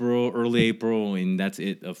early April, and that's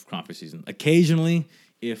it of crawfish season. Occasionally,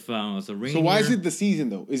 if it's a rainy So why is year- it the season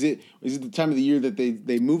though? Is it the time of the year that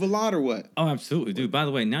they move a lot or what? Oh, absolutely, dude. By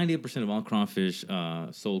the way, 98% of all crawfish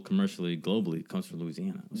sold commercially globally comes from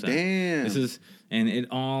Louisiana. So Damn. This is, and it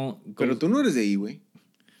all Pero goes. tú no eres de ahí, güey.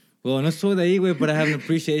 Well, no soy de ahí, güey, but I have an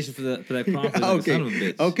appreciation for that crawfish. Like a Okay. son of a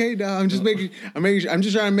bitch. Okay, no, I'm just I'm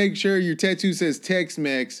just trying to make sure your tattoo says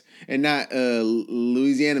Tex-Mex and not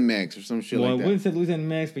Louisiana Mex or some shit Well, I like that. wouldn't say Louisiana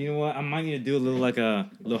Mex, but you know what? I might need to do a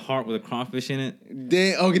little heart with a crawfish in it.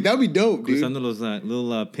 Damn, okay, that'd be dope, dude. Some of those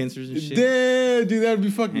little pincers and shit. Damn, dude, that'd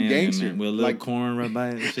be fucking Yeah, gangster. man, with a little Like corn right by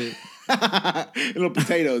it and shit. a little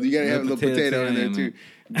potato. You gotta have a little potato in there man. too.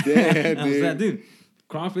 Damn, How's that, dude. dude?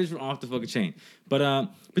 Crawfish are off the fucking chain. But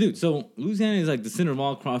dude, so Louisiana is like the center of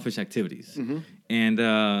all crawfish activities. Mm-hmm.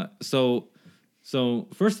 And so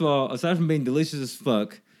first of all, aside from being delicious as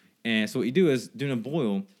fuck, and so what you do is during a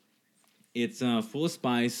boil, it's full of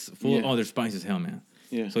spice, Yeah. oh, they're spicy as hell, man.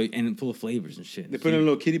 Yeah. So and full of flavors and shit. They put in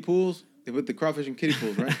little kiddie pools. They put the crawfish in kiddie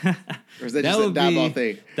pools, right? Or is that That just a would dive be- all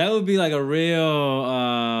thing? That would be like a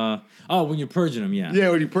real. When you're purging them, yeah. Yeah,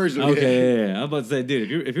 when you purge them. Okay, yeah. I was about to say,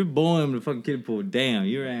 dude, if you're boiling them in the fucking kiddie pool, damn,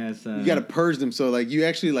 your ass. You gotta purge them, so like you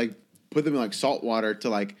actually like put them in like salt water to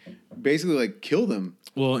like basically like kill them.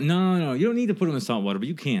 Well, no. You don't need to put them in salt water, but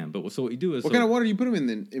you can. But so what you do is What kind of water do you put them in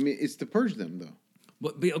then? I mean, it's to purge them though.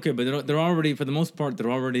 But they're already, for the most part,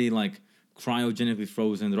 they're already like cryogenically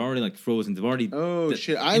frozen. They're already like frozen. They've already. Oh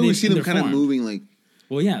shit! I and always see and them they're kind of formed. moving like.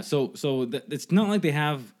 Well, yeah. So it's not like they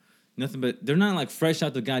have nothing, but they're not like fresh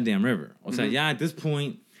out the goddamn river. I'll say, yeah. At this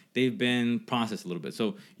point, they've been processed a little bit.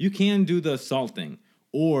 So you can do the salt thing,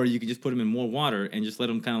 or you can just put them in more water and just let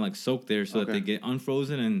them kind of like soak there, so that Okay. they get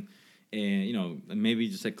unfrozen and you know, maybe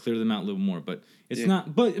just like clear them out a little more. But it's Yeah.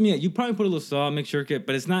 not. But I mean, you probably put a little salt, make sure,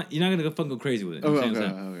 but it's not. You're not gonna go fucking go crazy with it. You know Oh, what I'm okay,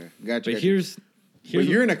 saying? okay, gotcha. But gotcha. here's But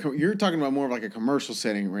you're talking about more of like a commercial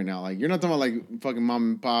setting right now. Like you're not talking about like fucking mom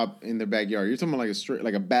and pop in their backyard. You're talking about like a straight,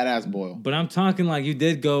 like a badass boil. But I'm talking like you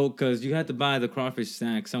did go, because you had to buy the crawfish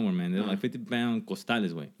snack somewhere, man. They're like 50-pound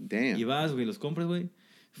costales, güey. Damn. Y vas, güey, los compras, güey.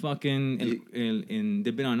 Fucking, and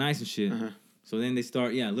they've been on ice and shit. So then they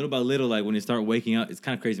start, little by little, like when they start waking up, it's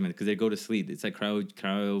kind of crazy, man, because they go to sleep. It's like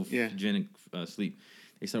cryogenic sleep.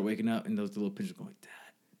 They start waking up, and those little pigeons going, Dad.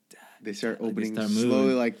 They start Like, they opening start slowly,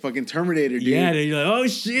 moving. like fucking Terminator, dude. Yeah, then you're like, oh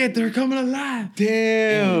shit, they're coming alive.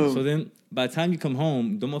 Damn. So then, by the time you come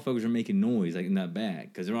home, the motherfuckers are making noise, like in that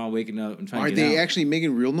bag, because they're all waking up and trying Are to get they out. actually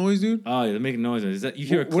making real noise, dude? Oh, yeah, they're making noise. Is that, you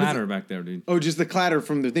hear a What is clatter it? back there, dude. Oh, just the clatter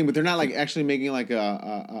from the thing, but they're not like actually making like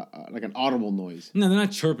a like an audible noise. No, they're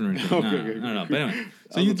not chirping or anything. Okay, No. But anyway,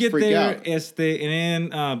 so I was you about to get freak there, out.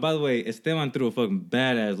 and then, by the way, Esteban threw a fucking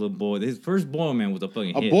badass little boy. His first boil, man, was a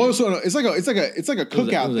fucking A hit. boil, so it's like a It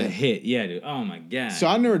cookout was a thing. hit, yeah, dude. Oh my god. So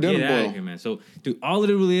I've never done Get a outta boil. here, man. So, dude, all it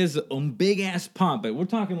really is a big ass pot, but we're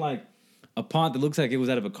talking like a pot that looks like it was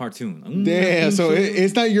out of a cartoon. Damn, so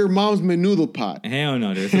it's not your mom's menudo pot. Hell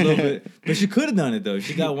no, dude. It's a little bit, but she could have done it though.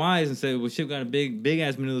 She got wise and said, "Well, she got a big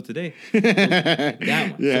ass menudo today."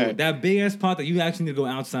 That one. Yeah. So that big ass pot that you actually need to go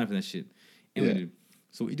outside for that shit. And Yeah. we do.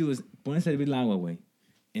 So what you do is pones a hervir el agua, way,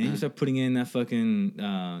 and then you start putting in that fucking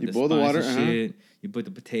You boil the water, shit. You put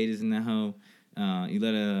the potatoes in that hoe. You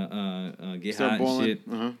let it get Start hot boiling.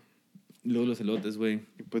 and shit. Luego los elotes, way.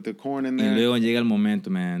 You put the corn in Y there. luego llega el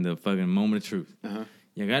momento, man, the fucking moment of truth. Uh-huh.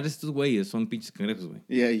 Y agarras estos güeyes, son pinches cangrejos, güey.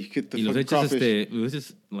 Yeah, you get the Y los fucking echas, crawfish. los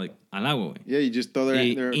echas, like, al agua, güey. Yeah, you just throw,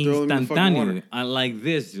 Y throw them in the fucking instantáneo, water. güey. I like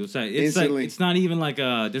this. O sea, it's Instantly. like, it's not even like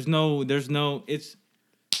there's no, it's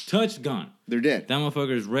touch, gone. They're dead. That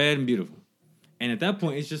motherfucker is red and beautiful. And at that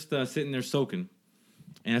point, it's just sitting there soaking.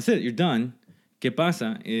 And that's it. You're done. ¿Qué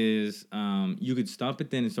pasa is you could stop it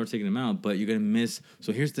then and start taking them out, but you're gonna miss.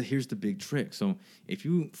 So here's the big trick. So if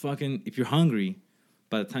you're hungry,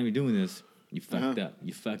 by the time you're doing this, you fucked up.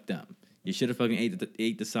 You fucked up. You should have fucking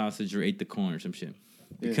ate the sausage or ate the corn or some shit,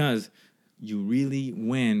 because you really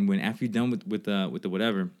when after you're done with the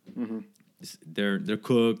whatever, they're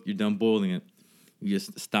cooked. You're done boiling it. You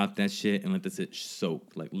just stop that shit and let that shit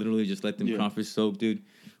soak. Like literally, just let them crawfish soak, dude.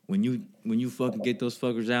 When you fucking get those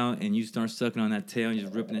fuckers out and you start sucking on that tail and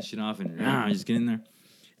just ripping that shit off and just get in there,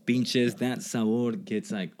 pinches, that sabor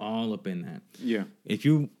gets like all up in that. Yeah. If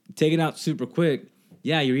you take it out super quick,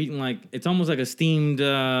 you're eating like it's almost like a steamed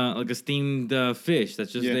fish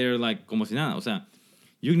that's just there like como si nada. O sea,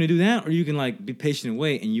 you're gonna do that, or you can like be patient and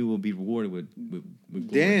wait, and you will be rewarded with glory.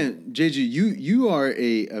 Dan, JG, you are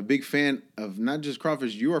a big fan of not just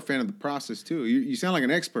crawfish. You are a fan of the process too. You sound like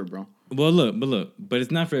an expert, bro. Well, but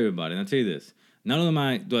it's not for everybody. And I'll tell you this: not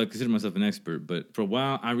only do I consider myself an expert, but for a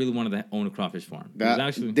while I really wanted to own a crawfish farm. It was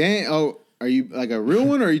actually Dan, are you like a real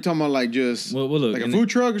one, or are you talking about like just well, look, like a food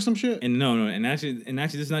truck or some shit? and no, and actually,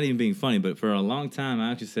 this is not even being funny. But for a long time,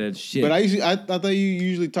 I actually said shit. But I thought you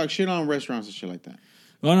usually talk shit on restaurants and shit like that.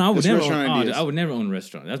 well, no, I would Just never. restaurant ideas. I would never own a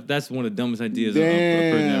restaurant. That's one of the dumbest ideas a person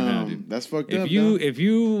ever had, Damn, dude. that's fucked up. If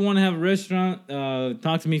you want to have a restaurant,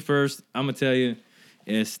 talk to me first. I'm gonna tell you.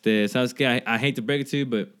 ¿Sabes qué? I hate to break it to you,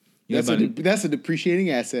 but that's a depreciating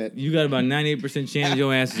asset. you got about 98% chance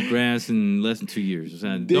your ass is grass in less than 2 years. So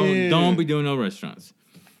Damn. don't be doing no restaurants.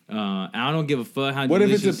 I don't give a fuck how. What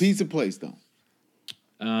delicious. if it's a pizza place though?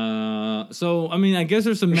 So I mean, I guess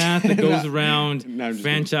there's some math that goes around No, I'm just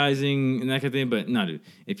franchising and that kind of thing. But no, dude,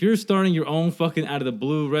 if you're starting your own fucking out of the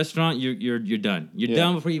blue restaurant, you're done. You're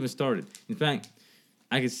done before you even started. In fact,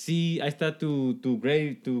 I can see. I start to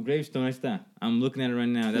gravestone. I start. I'm looking at it right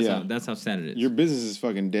now. That's how sad it is. Your business is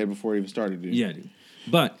fucking dead before it even started, dude. Yeah, dude.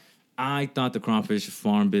 But I thought the crawfish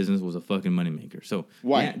farm business was a fucking moneymaker. So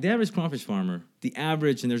why? The average crawfish farmer, the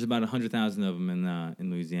average, and there's about 100,000 of them in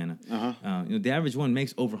Louisiana. The average one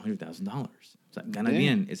makes over $100,000. O sea, gana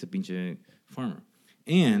bien ese pinche farmer,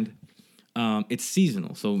 and it's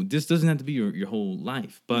seasonal. So this doesn't have to be your whole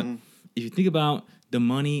life. But if you think about the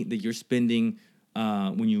money that you're spending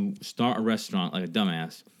when you start a restaurant like a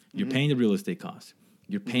dumbass, you're paying the real estate costs.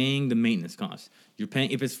 You're paying the maintenance costs. You're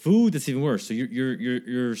paying if it's food, that's even worse. So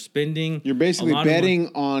you're spending. You're basically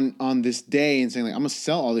betting on this day and saying like I'm gonna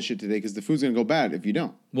sell all this shit today because the food's gonna go bad if you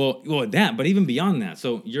don't. Well, that, but even beyond that.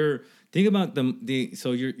 So think about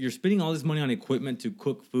so you're spending all this money on equipment to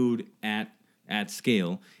cook food at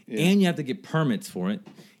scale, and you have to get permits for it,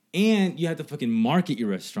 and you have to fucking market your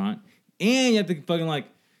restaurant, and you have to fucking like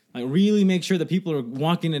really make sure that people are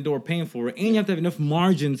walking in the door paying for it, and you have to have enough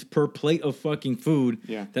margins per plate of fucking food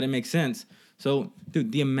that it makes sense. So,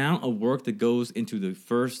 dude, the amount of work that goes into the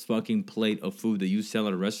first fucking plate of food that you sell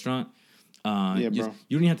at a rrestaurant, you don't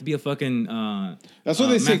even have to be a fucking. That's what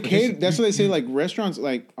they say. That's what they say. Like restaurants,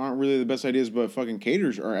 like aren't really the best ideas, but fucking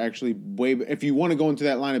caterers are actually way. If you want to go into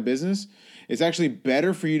that line of business, it's actually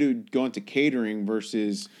better for you to go into catering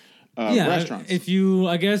versus. Restaurants.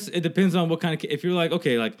 I guess it depends on what kind of. If you're like,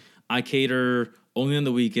 okay, like I cater only on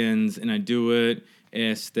the weekends and I do it.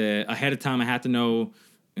 Ahead of time I have to know,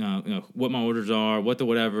 what my orders are, what the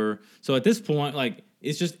whatever. So at this point, like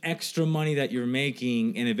it's just extra money that you're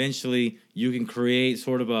making, and eventually you can create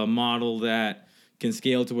sort of a model that can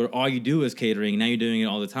scale to where all you do is catering. Now you're doing it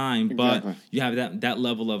all the time, but you have that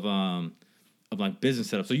level of like business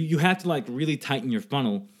setup. So you have to like really tighten your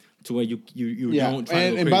funnel. To where you don't try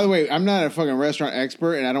to go and by the way, I'm not a fucking restaurant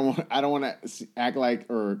expert, and I don't want to act like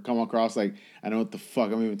or come across like I know what the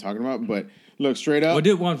fuck I'm even talking about. But look, straight up,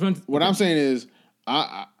 what I'm saying is,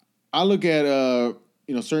 I look at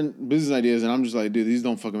certain business ideas, and I'm just like, dude, these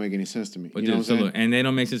don't fucking make any sense to me. You know what I'm saying? And they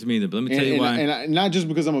don't make sense to me either. But let me tell you why. And not just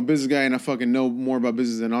because I'm a business guy and I fucking know more about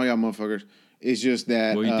business than all y'all motherfuckers. It's just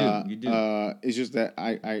that you do. It's just that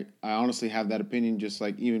I honestly have that opinion, just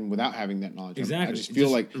like even without having that knowledge. Exactly. I just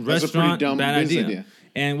feel like that's a pretty dumb business idea.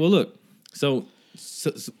 And well, look, so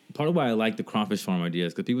part of why I like the crawfish farm idea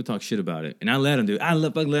is because people talk shit about it, and I let them do it. I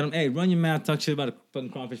let them. Hey, run your mouth, talk shit about a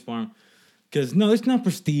fucking crawfish farm, because no, it's not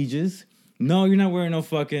prestigious. No, you're not wearing no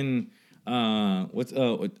fucking what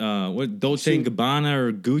Dolce and Gabbana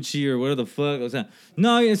or Gucci or whatever the fuck was that.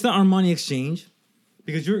 No, it's not Armani Exchange.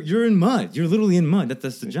 Because you're in mud. You're literally in mud.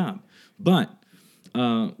 That's the job. But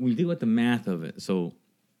when you think about the math of it, so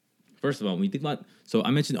first of all, when you think about, so I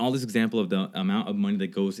mentioned all this example of the amount of money that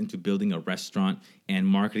goes into building a restaurant and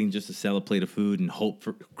marketing just to sell a plate of food and hope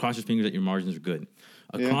for, cross your fingers that your margins are good.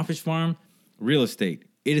 A crawfish farm, real estate,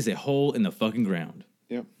 it is a hole in the fucking ground.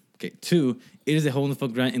 Yep. Okay. 2, it is a hole in the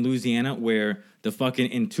fucking ground in Louisiana where the fucking,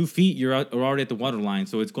 in 2 feet, you're already at the water line.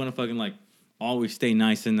 So it's going to fucking like always stay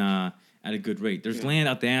nice and, at a good rate. There's land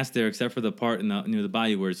out the ass there, except for the part near the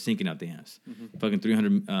bayou where it's sinking out the ass. Fucking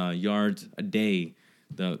 300 yards a day.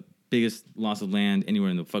 The biggest loss of land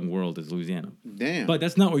anywhere in the fucking world is Louisiana. Damn. But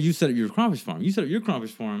that's not where you set up your crawfish farm. You set up your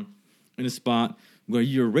crawfish farm in a spot where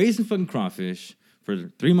you're raising fucking crawfish for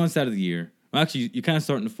 3 months out of the year. Well, actually, you kind of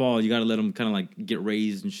start in the fall. You got to let them kind of like get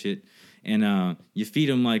raised and shit. And you feed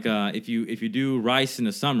them like if you do rice in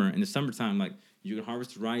the summertime, like you can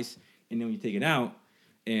harvest the rice, and then when you take it out,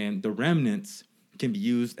 and the remnants can be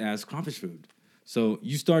used as crawfish food. So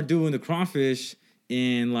you start doing the crawfish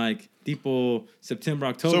in like September,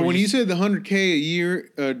 October. So when you said the $100K a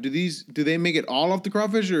year, do they make it all off the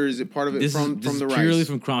crawfish, or is it part of it from the rice? Purely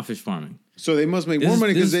from crawfish farming. So they must make more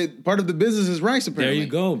money because part of the business is rice. Apparently, there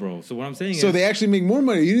you go, bro. So what I'm saying is, so they actually make more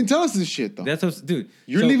money. You didn't tell us this shit though. That's what, dude.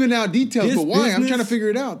 You're leaving out details, but why? I'm trying to figure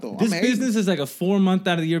it out though. This business is like a 4 month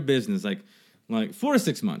out of the year business, like 4 to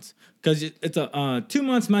 6 months, because it's a 2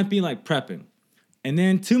 months might be like prepping, and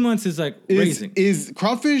then 2 months is like raising. Is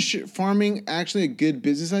crawfish farming actually a good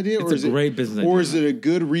business idea, it's a great business idea, or is it a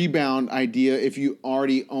good rebound idea if you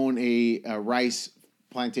already own a rice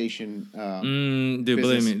plantation? Dude,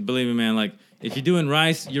 believe me, man. Like if you're doing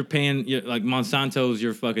rice, you're paying like Monsanto's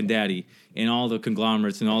your fucking daddy. And all the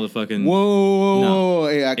conglomerates and all the fucking... Whoa.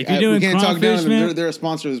 Hey, if you're doing we can't talk down to them. Man, they're a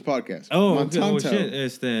sponsor of this podcast. Oh, Monsanto. Shit.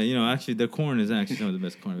 It's actually, the corn is actually some of the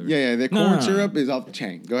best corn I've ever Yeah, the corn syrup is off the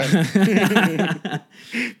chain. Go ahead.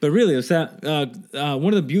 But really, it's that,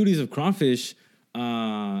 one of the beauties of crawfish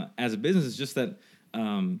as a business is just that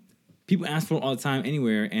people ask for it all the time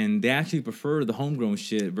anywhere, and they actually prefer the homegrown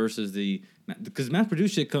shit versus because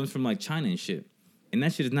mass-produced shit comes from like China and shit, and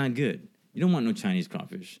that shit is not good. You don't want no Chinese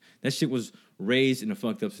crawfish. That shit was raised in a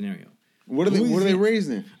fucked up scenario. What are they raised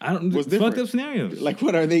in? I don't. What's Fucked different? up scenarios. Like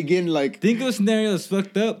what are they getting? Like Think of a scenario that's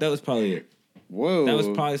fucked up. That was probably it. whoa. That was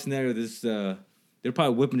probably a scenario. They're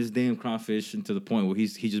probably whipping this damn crawfish into the point where he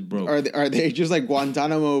just broke. Are they just like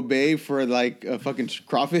Guantanamo Bay for like a fucking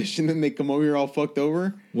crawfish, and then they come over here all fucked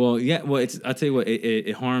over? Well, yeah. Well, I'll tell you what.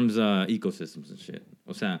 It harms ecosystems and shit.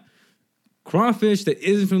 What's that? Crawfish that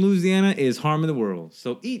isn't from Louisiana is harming the world.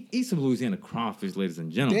 So eat some Louisiana crawfish, ladies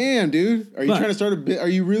and gentlemen. Damn, dude. Are you trying to start a bit? Are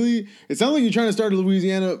you really? It sounds like you're trying to start a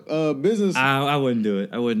Louisiana business. I wouldn't do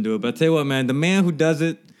it. But I tell you what, man. The man who does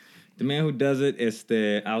it is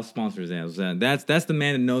I'll sponsor his ass. That's the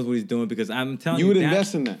man that knows what he's doing because I'm telling you. You would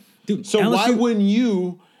invest in that. Dude, so LSU, why wouldn't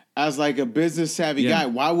you, as like a business savvy guy,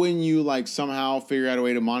 why wouldn't you like somehow figure out a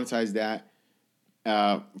way to monetize that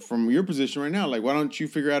from your position right now? Like, why don't you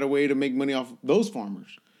figure out a way to make money off those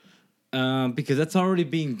farmers? Because that's already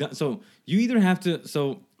being done. So you either have to.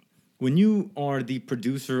 So when you are the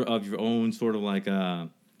producer of your own sort of like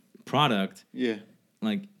product,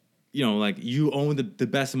 like. Like you own the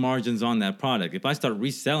best margins on that product. If I start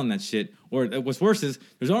reselling that shit, or what's worse is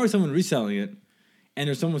there's already someone reselling it, and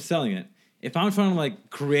there's someone selling it. If I'm trying to like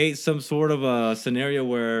create some sort of a scenario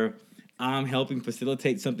where I'm helping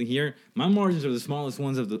facilitate something here, my margins are the smallest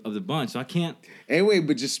ones of the bunch, so I can't. Anyway,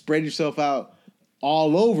 but just spread yourself out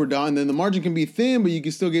all over, Don. Then the margin can be thin, but you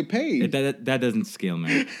can still get paid. That doesn't scale,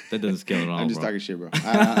 man. That doesn't scale at all. I'm just bro. talking shit, bro.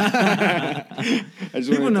 I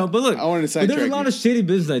just People know, but look, I wanted to sidetrack there's a lot of shitty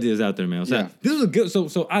business ideas out there, man. So Yeah. This is a good.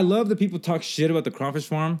 So I love that people talk shit about the crawfish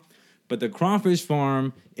farm, but the crawfish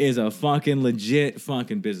farm is a fucking legit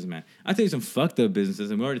fucking business, man. I tell you some fucked up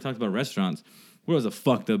businesses, and we already talked about restaurants. Where was a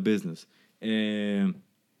fucked up business and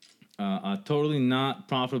totally not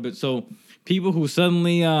profitable. So people who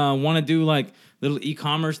suddenly want to do like little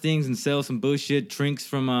e-commerce things and sell some bullshit trinks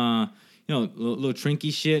from little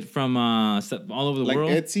trinky shit from all over the world.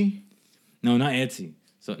 Like Etsy? No, not Etsy.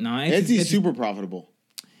 So no, Etsy's super profitable.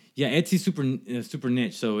 Yeah, Etsy's super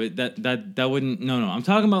niche. So that wouldn't. No. I'm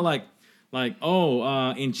talking about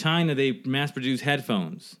in China they mass produce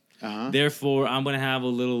headphones. Therefore, I'm gonna have a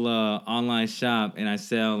little online shop and I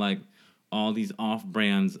sell like all these off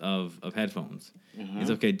brands of headphones.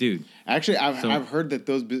 It's okay, dude. Actually, I've heard that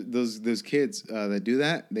those kids that do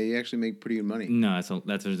that, they actually make pretty good money. No, there's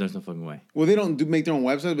no fucking way. Well, they don't make their own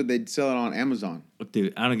website, but they sell it on Amazon. Look,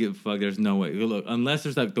 dude, I don't give a fuck. There's no way. Look, unless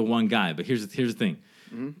there's like the one guy. But here's the thing.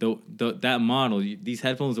 That model, these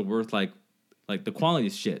headphones are worth like the quality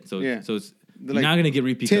is shit. So it's you're not gonna get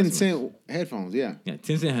repeat 10 customers. cent headphones, yeah. Yeah,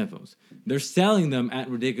 10-cent headphones. They're selling them at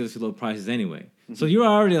ridiculously low prices anyway. So you're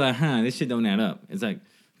already like, this shit don't add up. It's like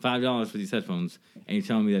 $5 for these headphones, and you're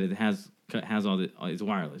telling me that it has all it's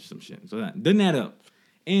wireless, some shit. So that doesn't add up.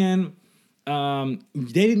 And they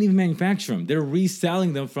didn't even manufacture them. They're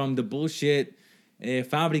reselling them from the bullshit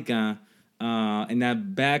fabrica in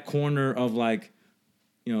that back corner of like,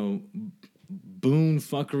 boon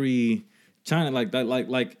fuckery China, like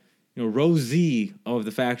row Z of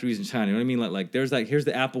the factories in China. You know what I mean? Like here's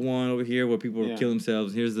the Apple one over here where people will kill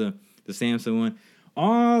themselves. Here's the Samsung one.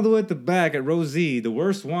 All the way at the back at row Z, the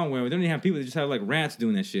worst one where they don't even have people, they just have like rats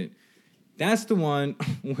doing that shit. That's the one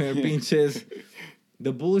where pinches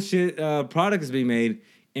the bullshit product is being made.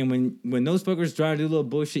 And when those fuckers try to do a little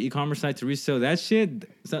bullshit e-commerce site to resell that shit,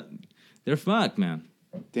 they're fucked, man.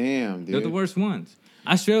 Damn, dude. They're the worst ones.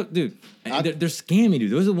 I straight up, dude. They're scammy,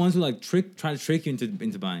 dude. Those are the ones who like try to trick you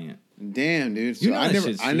into buying it. Damn, dude. So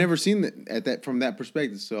I never seen that from that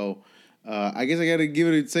perspective. So I guess I gotta give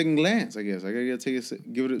it a second glance. I guess I gotta give it a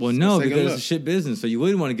second because look. it's a shit business. So you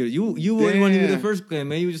wouldn't want to give it. You wouldn't want to give it the first glance,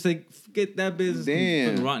 man. You would just like forget that business.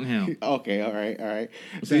 Damn, rotten hell. Okay, all right.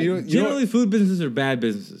 So generally, food businesses are bad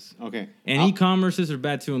businesses. Okay, and e-commerces are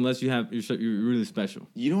bad too, unless you're really special.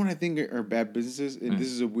 You know what I think are bad businesses? And this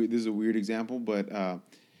is a weird example, but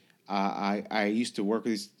I used to work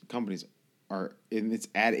with these companies. It's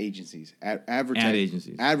ad agencies,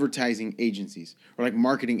 advertising agencies, or like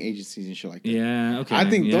marketing agencies and shit like that. Yeah, okay. I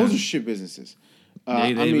think those are shit businesses.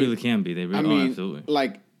 They really can be. They really absolutely.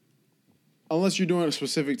 Like, unless you're doing a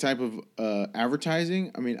specific type of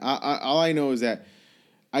advertising. I mean, all I know is that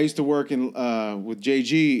I used to work with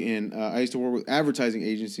JG, and I used to work with advertising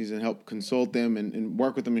agencies and help consult them and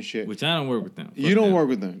work with them and shit. Which I don't work with them. You don't work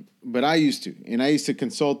with them, but I used to, and I used to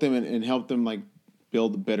consult them and help them like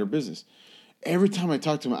build a better business. Every time I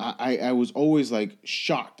talked to him, I was always like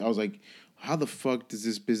shocked. I was like, how the fuck does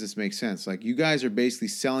this business make sense? Like, you guys are basically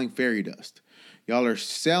selling fairy dust. Y'all are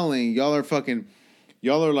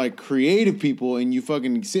like creative people, and you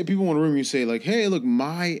fucking sit people in a room, you say like, hey, look,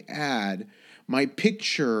 my ad, my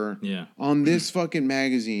picture on this fucking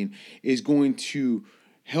magazine is going to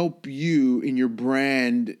help you in your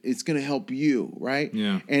brand. It's gonna help you, right?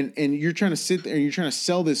 Yeah. And you're trying to sit there and you're trying to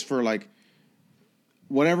sell this for like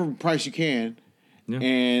whatever price you can. Yeah.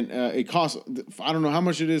 And it costs, I don't know how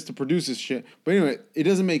much it is to produce this shit. But anyway, it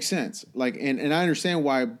doesn't make sense. Like, and I understand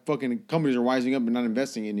why fucking companies are wising up and not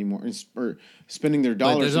investing anymore or spending their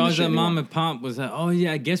dollars. But there's in always this that shit mom anymore. and pop was like, oh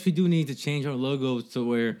yeah, I guess we do need to change our logo to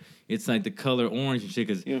where it's like the color orange and shit,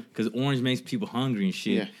 because orange makes people hungry and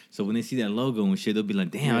shit. Yeah. So when they see that logo and shit, they'll be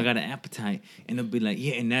like, damn, I got an appetite, and they'll be like,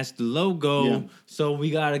 yeah, and that's the logo. Yeah. So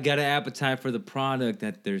we gotta get an appetite for the product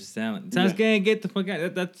that they're selling. Sounds good. Get the fuck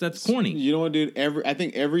out. That's corny. You know what, dude? I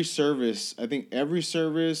think every service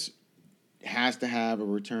has to have a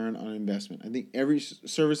return on investment. I think every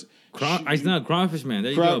service. It's not crawfish, man.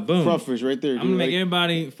 There you go. Boom. Crawfish right there. I'm gonna make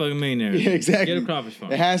everybody fucking millionaire. Yeah, exactly. Get a crawfish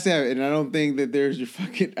farm. It has to have it, and I don't think that there's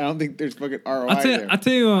fucking ROI there. I'll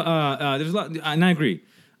tell you, there's a lot, and I agree.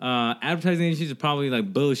 Advertising agencies are probably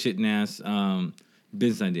like bullshitting ass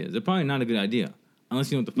business ideas. They're probably not a good idea unless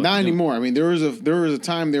you know what the fuck. Not you're doing. anymore. I mean, there was a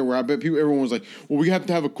time there where I bet everyone was like, "Well, we have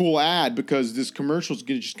to have a cool ad because this commercial's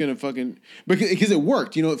just gonna fucking because it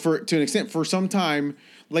worked." You know, to an extent, for some time,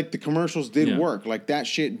 like the commercials did work. Like that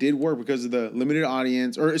shit did work because of the limited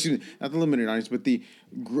audience, or excuse me, not the limited audience, but the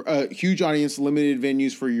huge audience, limited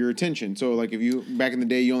venues for your attention. So, like, if you back in the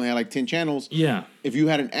day, you only had like 10 channels. Yeah. If you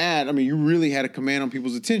had an ad, I mean, you really had a command on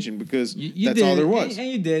people's attention because You that's did, all there was.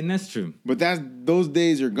 and you did, and that's true. But those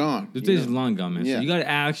days are gone. Those you days are know? long gone, man. Yeah. So you got to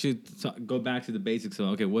actually go back to the basics of,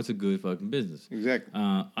 okay, what's a good fucking business? Exactly.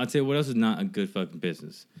 I'll tell you what else is not a good fucking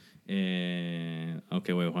business. And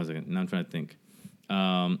okay, wait 1 second. Now I'm trying to think.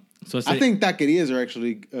 So I think taquerias are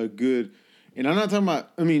actually good. And I'm not talking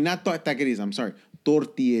about, I mean, not taquerias, I'm sorry,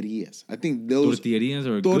 tortillerias. I think those. tortillerias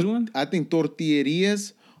are a good one. I think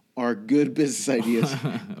tortillerias are good business ideas.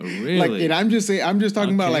 Really? Like, and I'm just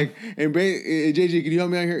talking about Okay. like, and JJ, can you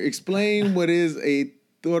help me out here? Explain what is a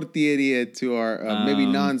tortilleria to our maybe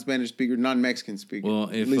non-Spanish speaker, non-Mexican speaker Well,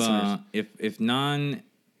 listeners. if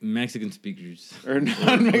non-Mexican speakers Or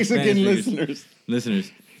non-Mexican Spanish speakers-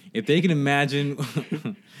 listeners. if they can imagine,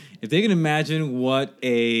 what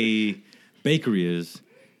a bakery is,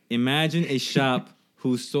 imagine a shop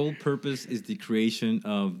whose sole purpose is the creation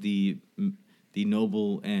of the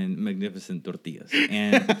noble and magnificent tortillas.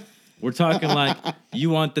 And we're talking like you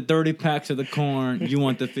want the 30 packs of the corn, you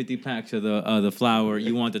want the 50 packs of the flour,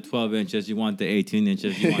 you want the 12 inches, you want the 18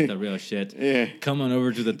 inches, you want the real shit. Yeah. Come on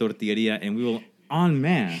over to the tortilleria and we will en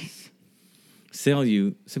masse sell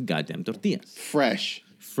you some goddamn tortillas. Fresh.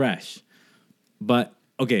 But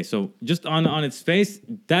okay, so just on its face,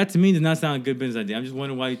 that to me does not sound a good business idea. I'm just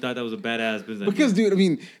wondering why you thought that was a badass business idea. Because, dude, I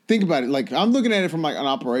mean, think about it. Like, I'm looking at it from like an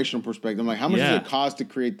operational perspective. I'm like, how much does it cost to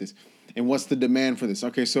create this, and what's the demand for this?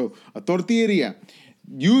 Okay, so a tortilleria,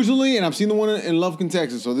 usually, and I've seen the one in Lufkin,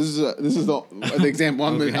 Texas. So this is the example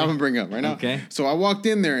I'm gonna bring up right now. Okay. So I walked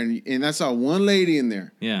in there and I saw one lady in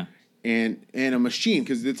there. Yeah. And a machine,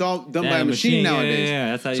 because it's all done Yeah, by a machine machine. nowadays. Yeah.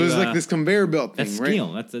 That's how so you, it's like this conveyor belt thing, That's right?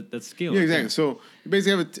 skill. That's skill. Yeah, exactly. So you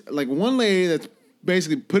basically have like one lady that's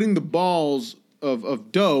basically putting the balls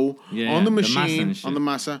of dough on the machine, on the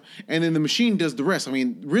masa, and then the machine does the rest. I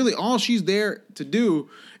mean, really, all she's there to do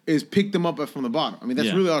is pick them up from the bottom. I mean,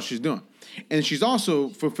 that's really all she's doing. And she's also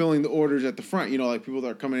fulfilling the orders at the front. You know, like people that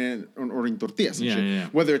are coming in and ordering tortillas and shit. Yeah.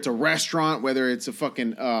 Whether it's a restaurant, whether it's a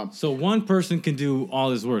fucking... so one person can do all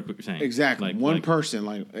this work, what you're saying. Exactly. One person.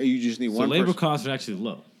 Like, you just need one person. So labor costs are actually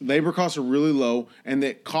low. Labor costs are really low, and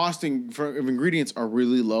the costing of ingredients are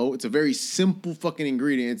really low. It's a very simple fucking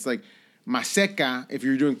ingredient. It's like maseca if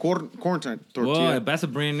you're doing corn tortilla. Whoa, that's a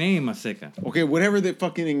brand name, maseca. Okay, whatever the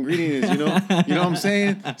fucking ingredient is, you know? You know what I'm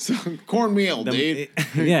saying? So, cornmeal, dude.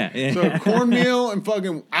 Yeah. So, cornmeal and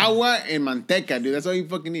fucking agua and manteca, dude. That's all you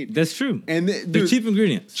fucking need. That's true. And they're cheap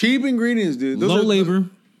ingredients. Cheap ingredients, dude. Those low labor.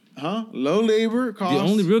 Low labor cost. The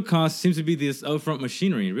only real cost seems to be this upfront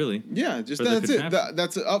machinery, really. Yeah, just that's it.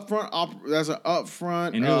 That's an upfront. That's an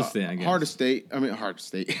upfront. And real estate, I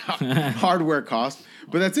guess. Hardware cost.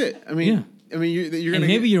 But that's it. I mean, you're gonna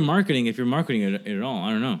maybe you're marketing if you're marketing it at all.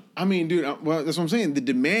 I don't know. I mean, dude. Well, that's what I'm saying. The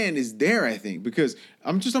demand is there. I think because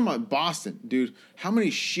I'm just talking about Boston, dude. How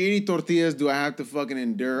many shitty tortillas do I have to fucking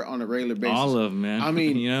endure on a regular basis? All of them, man. I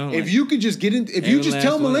mean, you know, if you could just get in, if you just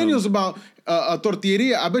tell millennials about a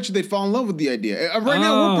tortilleria, I bet you they'd fall in love with the idea. Right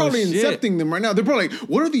now, we're probably incepting them right now. They're probably like,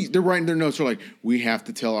 what are these? They're writing their notes. They're like, we have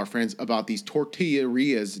to tell our friends about these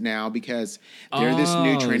tortillerias now because they're this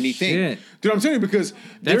new trendy thing. Dude, I'm telling you because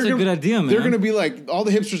that's a good idea, man. They're going to be like, all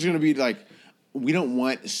the hipsters are going to be like, we don't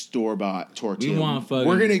want store-bought tortilla. We want fucking-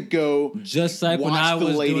 We're going to go Just like when watch I the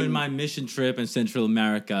was lady- doing my mission trip in Central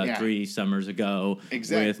America Yeah. 3 summers ago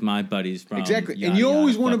Exactly. with my buddies from Exactly. yada, And you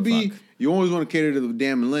always yada, want to fuck, be... fuck. You always want to cater to the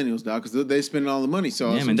damn millennials, dog, because they spend all the money. So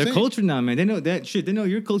Yeah, that's man, what their I'm saying. culture now, man. They know that shit. They know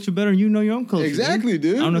your culture better than you know your own culture. Exactly,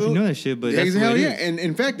 dude. I don't know if you know that shit, but that's the hell way it yeah. is. And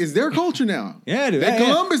in fact, it's their culture now. Yeah, dude. They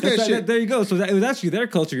Columbus That's that shit. There you go. So it was actually their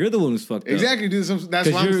culture. You're the one who's fucked up. Exactly, dude.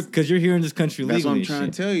 That's why Because you're here in this country that's what legally. I'm trying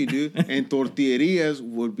shit. to tell you, dude. And tortillerias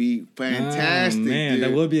would be fantastic, Oh, man, dude.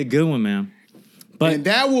 that would be a good one, man. But And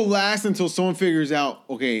that will last until someone figures out,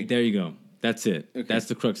 okay, there you go. That's it. Okay. That's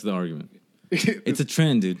the crux of the argument. It's a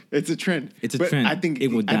trend, dude. it's a trend. It's a But trend. I think It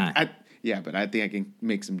will die. Yeah, but I think I can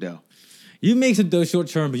make some dough. You make some dough short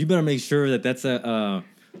term, but you better make sure that that's a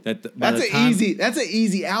by That's the time- That's an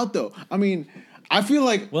easy out though. I mean, I feel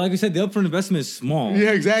like Well, like I said, the upfront investment is small.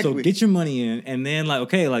 Yeah, exactly. So get your money in, and then like,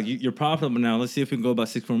 okay, like you're profitable now. Let's see if we can go about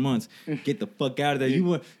 6 more months. Get the fuck out of there.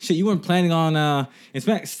 You weren't planning on. In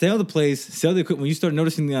fact, sell the place, sell the equipment. When you start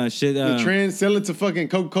noticing shit, the trend, sell it to fucking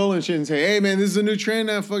Coca-Cola and shit and say, hey man, this is a new trend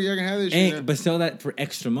now. Fuck, y'all can have this shit. now. but sell that for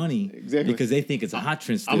extra money. Exactly. Because they think it's a hot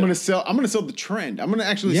trend. Still. I'm gonna sell the trend. I'm gonna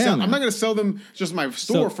actually Yeah, sell. man. I'm not gonna sell them just my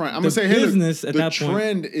storefront. I'm gonna the say, hey, look, business at the that point-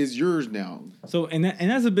 trend is yours now. So and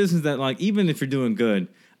that's a business that like even if you're doing good,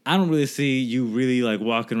 I don't really see you really like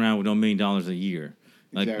walking around with $1 million a year.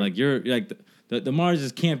 Like Exactly. like you're like the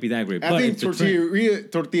margins can't be that great. I but think if the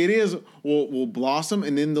trend- tortillerias will blossom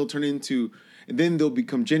and then they'll turn into, and then they'll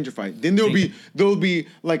become gentrified. Then there'll be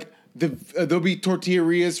like there'll be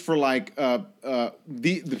tortillerias for like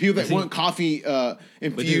the people that See- want coffee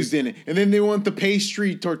infused in it, and then they want the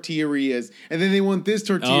pastry tortillerias, and then they want this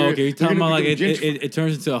tortilla. Oh, okay. You're They're talking gonna about like become it, gentrified. it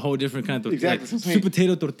turns into a whole different kind of Exactly, like that's what I'm saying. sweet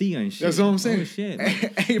potato tortilla and shit. That's what I'm saying. Oh shit.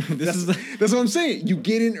 Hey, This that's what I'm saying. You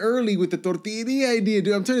get in early with the tortilla idea,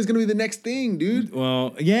 dude. I'm telling you, it's gonna be the next thing, dude.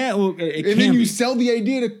 Well, yeah. Well, it And can then you be. sell the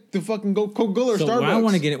idea to fucking go Coca-Cola or So Starbucks. where I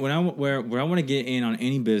want to get it, where I want to get in on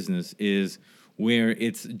any business is where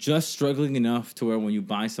it's just struggling enough to where when you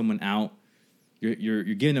buy someone out, you're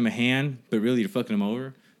giving them a hand, but really you're fucking them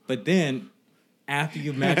over. But then after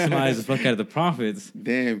you maximize the fuck out of the profits,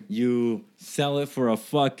 Damn. you sell it for a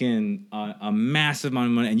fucking a massive amount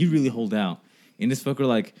of money, and you really hold out. And this fucker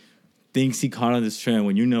like thinks he caught on this trend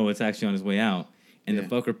when you know it's actually on his way out, and Yeah. the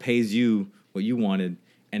fucker pays you what you wanted,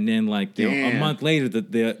 and then like a Damn. month later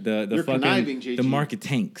the You're conniving, fucking JG. the market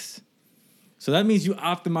tanks. So that means you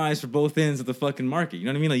optimize for both ends of the fucking market. You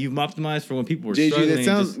know what I mean? Like you've optimized for when people were JG,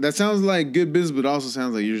 struggling. that sounds like good business, but also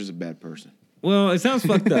sounds like you're just a bad person. Well, it sounds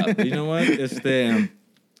fucked up. But you know what? It's the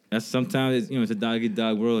that's sometimes it's a dog eat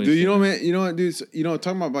dog world. and Dude, shit. you know, man, you know what, dude?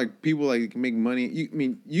 Talking about like people like can make money.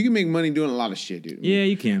 You can make money doing a lot of shit, dude. Yeah,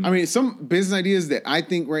 you can. I mean, some business ideas that I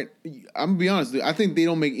think I'm gonna be honest, dude, I think they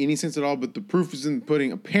don't make any sense at all. But the proof is in the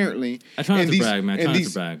pudding. Apparently, I try not And to brag, man. I try not to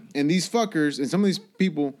brag. And these fuckers and some of these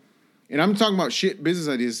people, and I'm talking about shit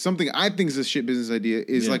business ideas. Something I think is a shit business idea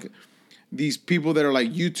is Yeah. like these people that are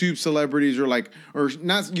like YouTube celebrities or not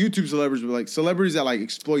YouTube celebrities, but like celebrities that like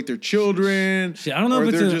exploit their children. Shit, I don't know or if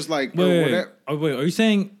it's they're a, just like wait, or wait, whatever. wait, are you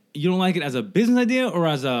saying you don't like it as a business idea or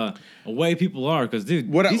as a way people are? Because dude,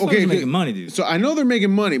 these fuckers making money, dude. So I know they're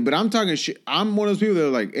making money, but I'm talking shit. I'm one of those people that are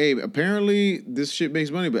like, hey, apparently this shit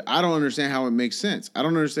makes money, but I don't understand how it makes sense. I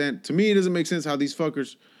don't understand. To me, it doesn't make sense how these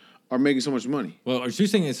fuckers are making so much money. Well, are you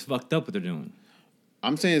saying it's fucked up what they're doing?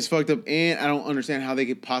 I'm saying it's fucked up, and I don't understand how they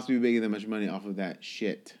could possibly be making that much money off of that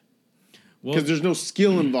shit. Well, Because there's no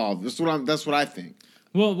skill involved. That's what I think.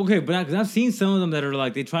 well, okay, but because I've seen some of them that are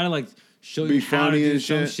like they try to like show Be you how to funny do and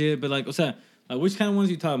some shit. shit, but like what's that? Like which kind of ones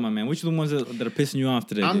are you talking about, man? Which are the ones that are pissing you off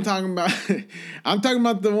today? I'm dude? talking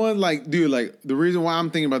about the one like, dude, like the reason why I'm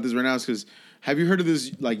thinking about this right now is because have you heard of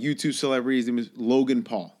this like YouTube celebrity? His name is Logan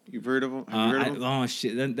Paul. You've heard of him? Have you heard of him? Oh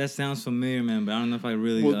shit, that sounds familiar, man. But I don't know if I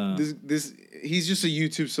really. Well, he's just a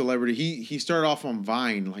YouTube celebrity. He started off on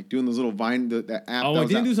Vine, like doing those little Vine that app. oh, that I was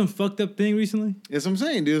didn't out. do some fucked up thing recently. That's what I'm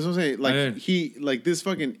saying, dude. That's what I'm saying. Like Okay. this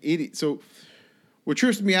fucking idiot. So what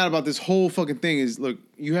trips me out about this whole fucking thing is, look,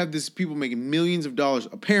 you have this people making millions of dollars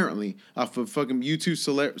apparently off of fucking YouTube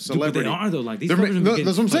celebrity. Dude, but they are though. Like these. They're fuckers are no, getting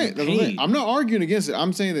that's what I'm saying. fucking That's what I'm saying. paid. I'm not arguing against it.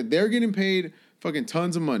 I'm saying that they're getting paid fucking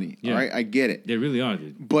tons of money. Yeah. All right, I get it. They really are,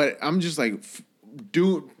 dude. But I'm just like,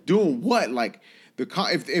 doing what? Like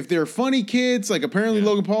if they're funny kids, like apparently Yeah.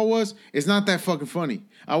 Logan Paul was, it's not that fucking funny.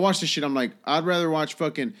 I watch this shit. I'm like, I'd rather watch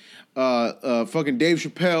fucking Dave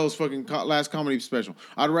Chappelle's fucking last comedy special.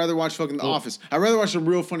 I'd rather watch fucking The Office. I'd rather watch some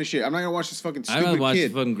real funny shit. I'm not gonna watch this fucking I rather stupid watch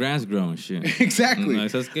kid. the fucking grass growing shit. Exactly.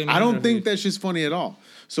 Like, so I don't think that shit's funny at all.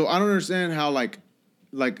 So I don't understand how like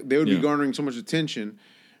they would be Yeah. garnering so much attention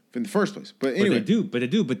in the first place. But But anyway, they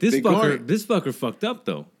do. But this They garner- fucker fucked up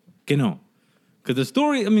though. Que no. Because the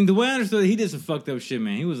story, I mean, the way I understood it, he did some fucked up shit,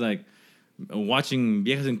 man. He was like watching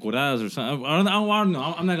Viejas Encueradas or something. I don't know. I'm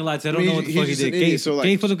not gonna lie to you. I don't know what the fuck he did.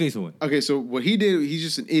 Okay, so what he did, he's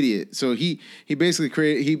just an idiot. So he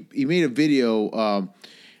basically he made a video,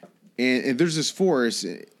 and there's this forest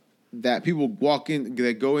that people walk in,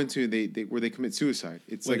 that go into, they where they commit suicide.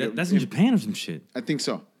 It's that's in Japan or some shit. I think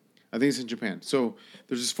so. I think it's in Japan. So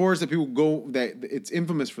there's this forest that people go, that it's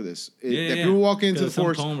infamous for this. People walk into the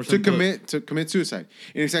forest to commit suicide,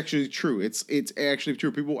 and it's actually true. It's actually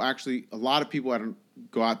true. A lot of people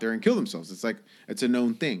go out there and kill themselves. It's a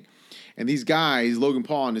known thing. And these guys, Logan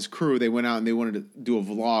Paul and his crew, they went out and they wanted to do a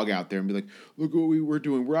vlog out there and be like, look what we're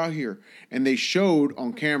doing. We're out here. And they showed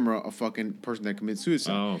on camera a fucking person that committed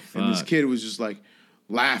suicide. Oh, fuck. And this kid was just like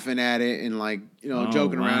laughing at it and like,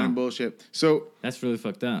 joking around and bullshit. So that's really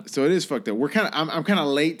fucked up. So it is fucked up. I'm kind of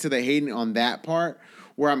late to the hating on that part.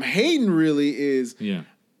 Where I'm hating really is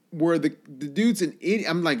where the dude's an idiot.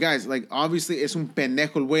 I'm like, guys, like obviously it's un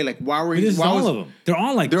pendejo el way. Like why were he? All of them? They're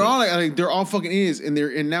all they're all fucking idiots,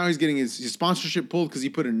 and now he's getting his sponsorship pulled because he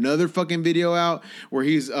put another fucking video out where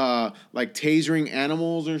he's like tasering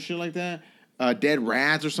animals or shit like that. Dead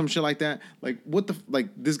rats or some shit like that. Like what the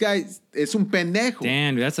this guy is un pendejo.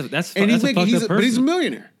 Damn, that's and that's a fucked up person. But he's a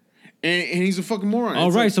millionaire, and he's a fucking moron.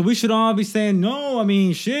 All right, so we should all be saying no. I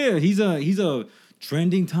mean, shit, he's a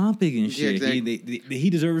trending topic and shit. Yeah, exactly.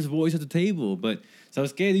 He deserves a voice at the table. But so I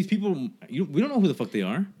was scared. These people, we don't know who the fuck they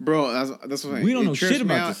are, bro. That's what I'm saying. We don't know shit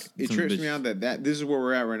about this. It trips me out that this is where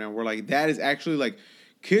we're at right now. We're like, that is actually like.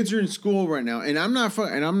 Kids are in school right now, and I'm not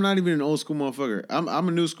even an old school motherfucker. I'm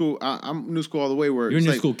a new school. I'm new school all the way. Where you're a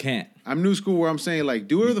new school cat. I'm new school where I'm saying like,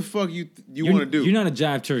 do whatever the fuck you want to do. You're not a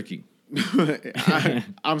jive turkey.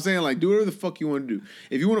 I'm saying like, do whatever the fuck you want to do.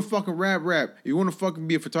 If you want to fucking rap. If you want to fucking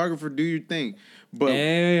be a photographer, do your thing. But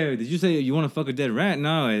hey, did you say you want to fuck a dead rat?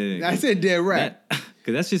 No, I said dead rat.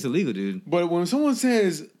 Because that's just illegal, dude. But when someone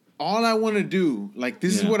says all I want to do, like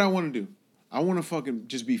this is what I want to do. I want to fucking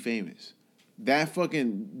just be famous. That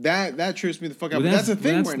trips me the fuck out. But that's a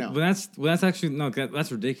thing right now. That's actually no.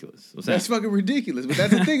 That's ridiculous. That's fucking ridiculous. But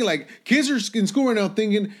that's the thing. Like kids are in school right now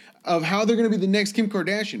thinking of how they're going to be the next Kim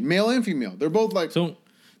Kardashian, male and female. They're both like so.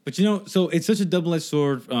 But so it's such a double-edged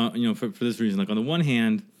sword. For this reason. Like on the one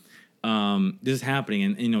hand, this is happening,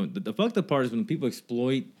 and the fucked up part is when people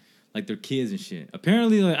exploit like their kids and shit.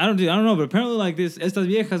 Apparently, like I don't know, but apparently like estas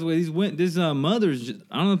viejas, these mothers.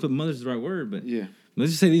 I don't know if mother's is the right word, but yeah.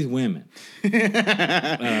 Let's just say these women.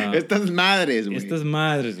 Estas madres,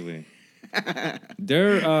 güey.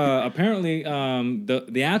 They're apparently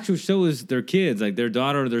the actual show is their kids. Like their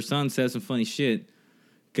daughter or their son said some funny shit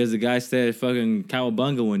because the guy said fucking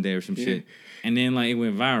cowabunga one day or some shit, and then like it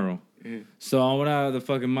went viral. Yeah. So the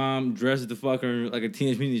fucking mom dressed the fucker like a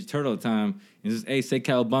Teenage Mutant Ninja Turtle at the time and just say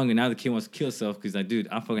cowabunga. Now the kid wants to kill himself because like, dude,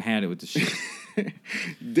 I fucking had it with this shit.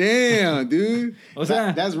 Damn, dude. What's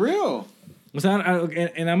that? That's real.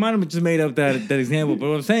 And I might have just made up that example, but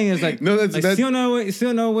what I'm saying is like, no, that's still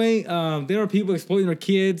no way. There are people exploiting their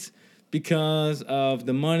kids because of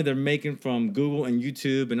the money they're making from Google and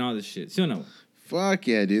YouTube and all this shit. Still no way. Fuck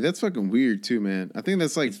yeah, dude. That's fucking weird too, man. I think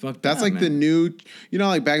that's like man. The new,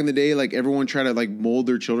 like back in the day, like everyone tried to like mold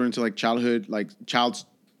their children to like childhood, like child's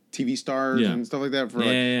TV stars and stuff like that.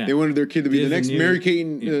 They wanted their kid to be the next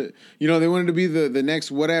Mary-Kate. They wanted to be the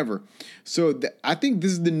next whatever. So I think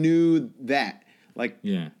this is the new that. Like,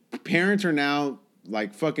 parents are now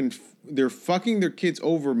like they're fucking their kids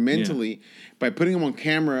over mentally by putting them on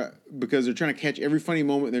camera because they're trying to catch every funny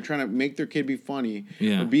moment. They're trying to make their kid be funny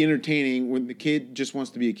or be entertaining when the kid just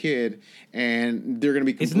wants to be a kid, and they're going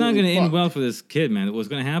to be. It's not going to end well for this kid, man. What's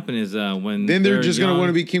going to happen is when they're just going to want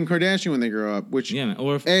to be Kim Kardashian when they grow up. Which man.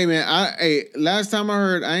 Last time I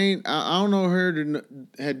heard, I don't know her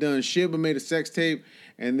had done shit but made a sex tape,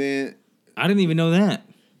 and then I didn't even know that.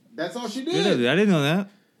 That's all she did. I didn't know that.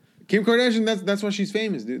 Kim Kardashian, that's why she's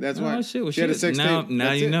famous, dude. That's why she had a sex tape.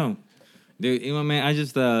 Now you know. Dude, man, I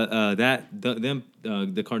just the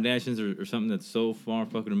Kardashians are something that's so far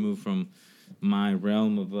fucking removed from my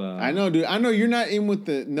realm of. I know, dude. I know you're not in with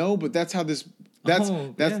but that's how this.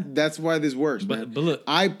 That's why this works. But look,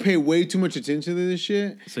 I pay way too much attention to this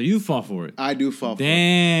shit. So you fall for it. I do fall for it.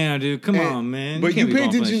 Damn, dude, come on, man. But you pay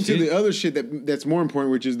attention to the other shit that's more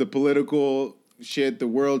important, which is the political shit, the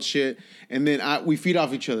world shit, and then we feed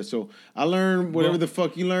off each other. So I learn whatever the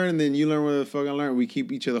fuck you learn, and then you learn whatever the fuck I learn. We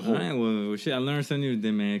keep each other whole. All right, well, shit, I learned something new today,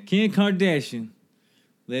 man. Kim Kardashian,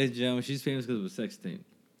 ladies and gentlemen, she's famous because of a sex tape.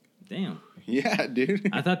 Damn. Yeah, dude.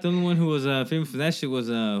 I thought the only one who was famous for that shit was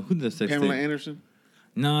who did the sex Pamela tape? Anderson.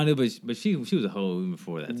 No, dude, but she was a hoe even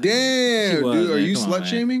before that time. Damn, dude, are you slut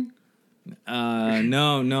shaming?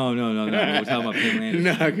 No. We're talking about Pam Anderson.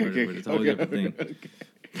 No, okay. It's a whole different thing.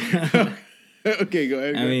 Okay, go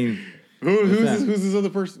ahead. I mean, who's this other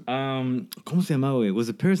person? ¿Cómo se llamaba, güey? Was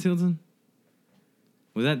it Paris Hilton?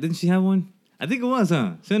 Was that? Didn't she have one? I think it was,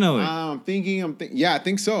 huh? So no. I'm thinking. Yeah, I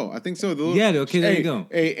think so. The little, Yeah. Okay. There you go.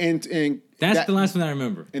 Hey, and That's the last one I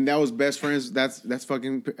remember. And that was best friends. That's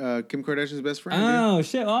fucking Kim Kardashian's best friend. Oh dude.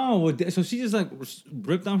 shit! Oh, well, so she just like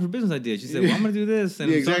ripped off her business idea. She said, "Well, I'm gonna do this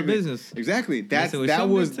and start a business." Exactly. That's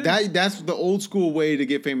said, that's the old school way to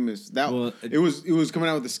get famous. It was coming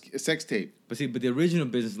out with a sex tape. But the original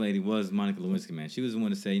business lady was Monica Lewinsky, man. She was the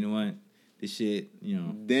one to say, "You know what? This shit,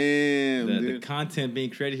 damn, the content being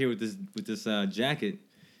created here with this jacket."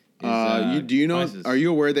 Do you know? priceless. Are you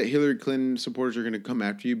aware that Hillary Clinton supporters are going to come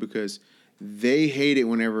after you because they hate it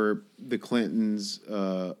whenever the Clintons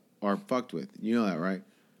are fucked with? You know that, right?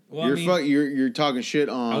 Well, you're talking shit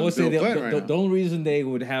on. I would Bill say Clinton right now. the only reason they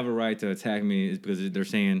would have a right to attack me is because they're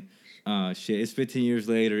saying, "Shit, it's 15 years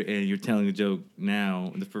later, and you're telling a joke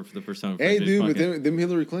now for the first time." Hey, dude, but them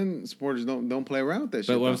Hillary Clinton supporters don't play around with that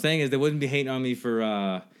shit. But what I'm saying is, they wouldn't be hating on me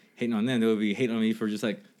for hating on them. They would be hating on me for just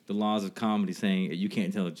like the laws of comedy, saying you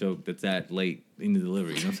can't tell a joke that's that late in the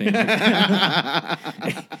delivery. You know what I'm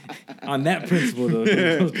saying? On that principle, though,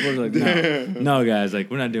 those boys are like, no, guys,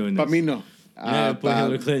 like we're not doing this. But me no. You're not gonna put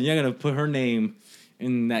Hillary Clinton. You're not gonna put her name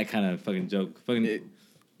in that kind of fucking joke.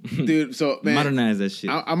 Dude, so man, modernize that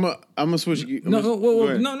shit. I'm a switch.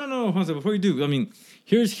 No. Hansa, before you do, I mean,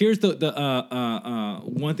 here's the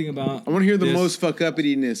one thing about. I want to hear the most fuck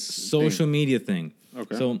uppityness social media thing.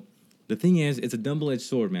 Okay. So the thing is, it's a double-edged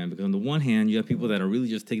sword, man. Because on the one hand, you have people that are really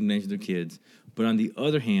just taking advantage of their kids, but on the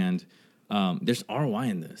other hand, there's ROI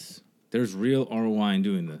in this. There's real ROI in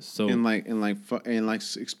doing this. So and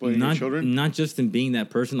exploiting your children, not just in being that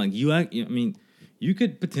person. Like I mean, you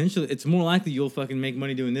could potentially. It's more likely you'll fucking make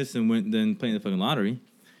money doing this than playing the fucking lottery.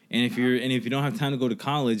 And if you don't have time to go to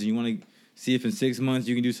college and you want to see if in 6 months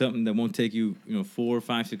you can do something that won't take you 4,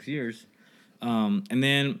 5, 6 years, and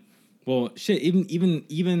then, well, shit,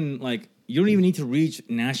 even like you don't even need to reach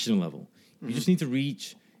national level. You just need to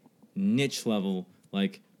reach niche level,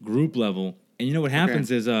 like group level. And you know what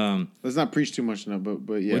happens is let's not preach too much now,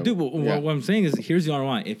 but yeah. Well, dude, what I'm saying is here's the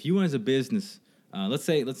ROI. If you as a business, let's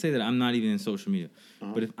say that I'm not even in social media,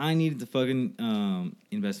 but if I needed to fucking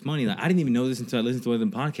invest money, like I didn't even know this until I listened to one of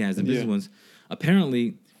them podcasts, the business ones.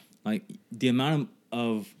 Apparently, like the amount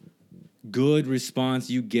of good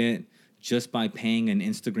response you get just by paying an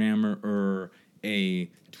Instagrammer or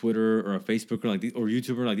a Twitter or a Facebook or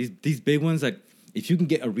YouTuber, like these big ones, like if you can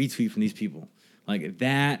get a retweet from these people, like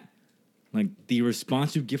that. Like the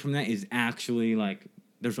response you get from that is actually like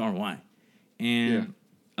there's ROI, and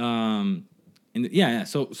so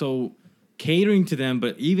catering to them,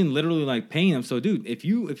 but even literally like paying them. So, dude, if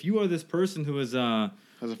you are this person who is has a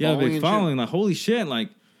big following, like holy shit,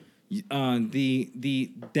 like the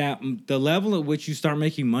level at which you start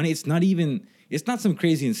making money, it's not some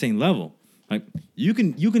crazy insane level. Like you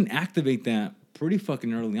can activate that pretty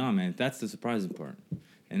fucking early on, man. That's the surprising part,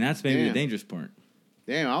 and that's maybe the dangerous part.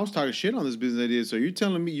 Damn, I was talking shit on this business idea. So you're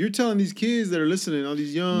telling these kids that are listening, all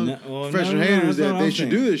these young professional haters, that they should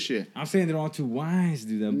do this shit. I'm saying they're all too wise to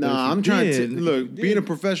do that. Nah, I'm trying to look. Being a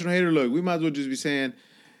professional hater, look, we might as well just be saying,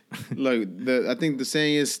 look. I think the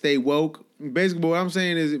saying is stay woke. Basically, what I'm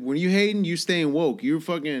saying is when you hating, you staying woke. You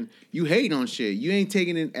hating on shit. You ain't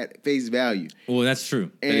taking it at face value. Well, that's true.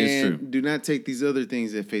 That is true. Do not take these other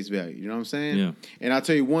things at face value. You know what I'm saying? Yeah. And I'll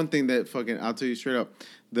tell you one thing I'll tell you straight up.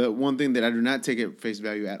 The one thing that I do not take at face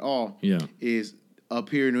value at all is up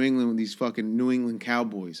here in New England with these fucking New England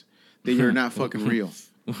Cowboys. They are not fucking real.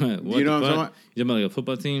 What you know what I'm talking about? You talking about like a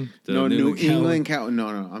football team? No, New England Cowboys. No.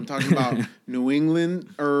 I'm talking about New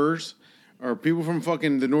Englanders or people from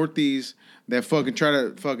fucking the Northeast that fucking try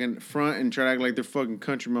to fucking front and try to act like they're fucking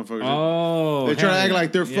country motherfuckers. Oh, they try to act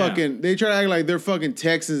like they're fucking. They try to act like they're fucking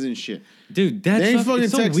Texans and shit. Dude,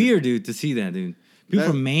 it's so weird, dude, to see that, dude. People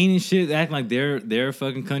from Maine and shit acting like they're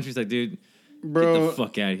fucking countries. Like, dude, bro, get the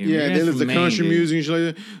fuck out of here. Yeah, they listen to country music and shit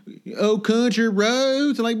like that. Oh, country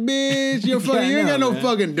roads. I'm like, bitch, you ain't got no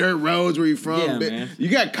fucking dirt roads where you from. Yeah, bitch. Man. You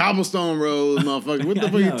got cobblestone roads, motherfucker. What the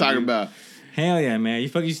fuck you talking about? Hell yeah, man. You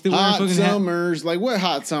still hot wearing fucking summers. Like, what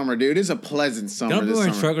hot summer, dude? It's a pleasant summer. Don't be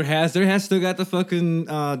wearing trucker hats. Their hats still got the fucking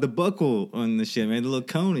the buckle on the shit, man. The little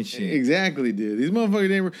cone and shit. Exactly, dude. These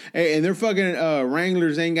motherfuckers, and their fucking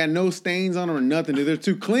Wranglers ain't got no stains on them or nothing, dude. They're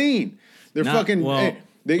too clean. They're fucking. Well,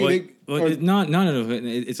 they Well, it's not of it.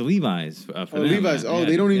 It's a Levi's for them, Levi's. man. Oh, Yeah,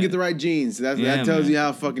 they don't even yeah. get the right jeans. That Yeah, tells man. you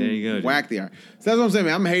how There you go, fucking whack they are. So that's what I'm saying,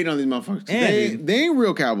 man. I'm hating on these motherfuckers. Yeah, they dude. ain't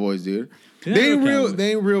real cowboys, dude. They're They not ain't real real. cowboys.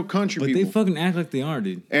 They ain't real country But people. they fucking act like they are,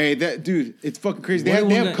 dude. Hey, that dude, it's fucking crazy. They What have, the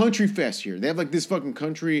they one have that- country fest here. They have like this fucking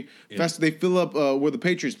country fest. They fill up where the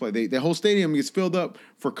Patriots play. The whole stadium gets filled up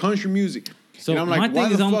for country music. So and I'm my like, thing why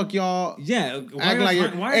is the I'm- fuck y'all Yeah. Why acting are like you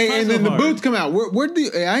it? why are Hey, you and so then the hard? boots come out.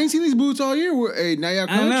 I ain't seen these boots all year. Hey, now y'all I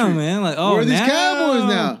country. don't know, man. Like, oh, where are these now? cowboys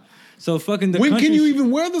now? So fucking the When country can you sh-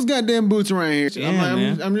 even wear those goddamn boots around here? Yeah,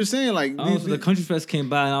 man. I'm just saying, like, Oh, so the country fest came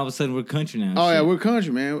by, and all of a sudden we're country now. oh yeah, Shit. we're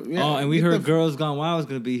country, man. Yeah, Oh, and we get heard the- Girls Gone Wild was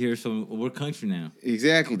gonna be here, so we're country now.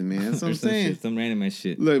 Exactly, man. That's what Or I'm some saying. shit, some random ass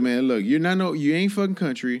shit. Look, man, look, you ain't fucking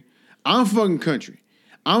country. I'm fucking country.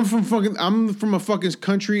 I'm from a fucking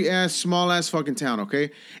country ass, small ass fucking town,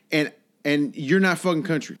 okay? And you're not fucking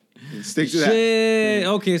country. Stick to that. Shit.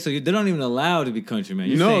 Okay, so they don't even allow to be country, man.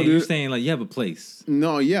 You're No, saying, you're dude. saying like you have a place.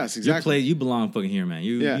 No, yes, exactly. You belong fucking here, man.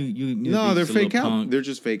 Yeah. You No, they're fake cowboys. cowboys. They're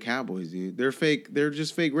just fake cowboys, dude. They're fake. They're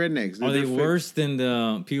just fake rednecks. Are they They're fake- worse than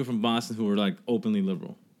the people from Boston who were like openly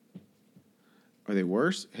liberal? Are they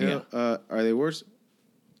worse? Hell, are they worse?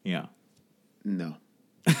 Yeah. No.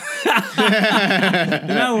 They're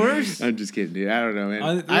not worse? I'm just kidding, dude. I don't know, man.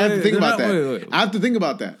 Are they- I have to think they're about not- that. wait. I have to think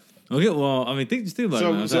about that. Okay, well, I mean, just think about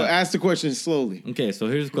it, man. So ask the question slowly. Okay, so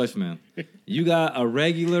here's the question, man. You got a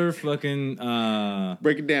regular fucking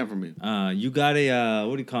Break it down for me. you got a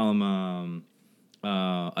what do you call him?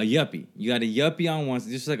 A yuppie. You got a yuppie on one,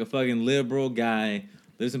 just like a fucking liberal guy,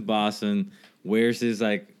 lives in Boston, wears his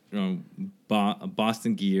like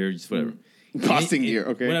Boston gear, just whatever. Boston gear,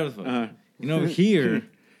 okay. Whatever the fuck. Uh-huh. You know, here,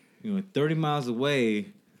 30 miles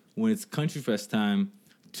away, when it's Country Fest time,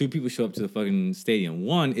 two people show up to the fucking stadium.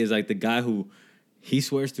 One is like the guy who he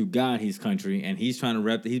swears to God he's country, and he's trying to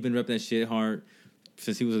rep. He's been repping that shit hard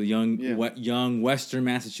since he was a young Western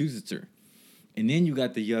Massachusettser. And then you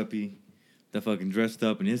got the yuppie that fucking dressed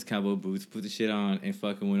up in his cowboy boots, put the shit on, and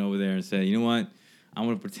fucking went over there and said, you know what? I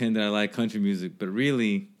want to pretend that I like country music, but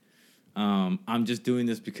really, I'm just doing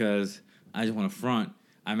this because I just want to front.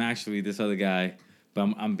 I'm actually this other guy, but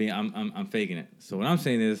I'm faking it. So what I'm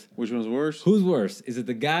saying is, Which one's worse? who's worse? Is it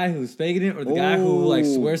the guy who's faking it, or the guy who like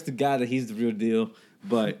swears to God that he's the real deal,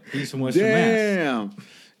 but he's from Western Mass? Damn.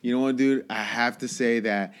 You know what, dude? I have to say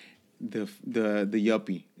that the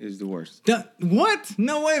yuppie is the worst. What?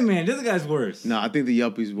 No way, man. The other guy's worse. No, I think the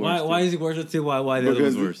yuppie's worse. Why is he worse? Let's see why the other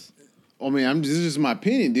Because one's worse. I mean, this is just my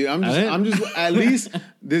opinion, dude. I'm Alright. just at least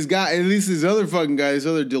this other fucking guy,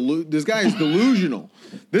 this guy is delusional.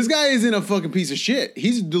 This guy isn't a fucking piece of shit.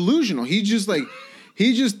 He's delusional. He just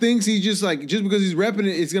thinks just because he's repping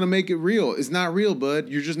it, it's gonna make it real. It's not real, bud.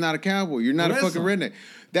 You're just not a cowboy. You're not a fucking redneck.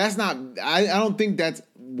 That's not. I don't think that's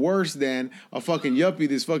worse than a fucking yuppie.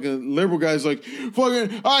 This fucking liberal guy's like,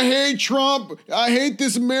 fucking, I hate Trump. I hate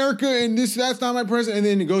this America, and that's not my president. And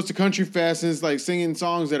then he goes to Country Fest and it's like singing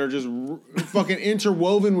songs that are just fucking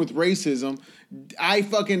interwoven with racism. I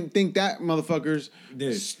fucking think that motherfucker's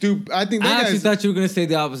stupid. I think that I actually guy's thought you were gonna say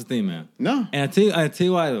the opposite thing, man. no. And I tell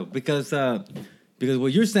you why though, because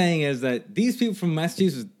what you're saying is that these people from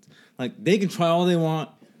Massachusetts, like they can try all they want.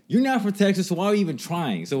 You're not from Texas, so why are you even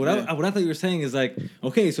trying? So what I thought you were saying is like,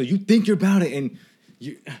 okay, so you think you're about it, and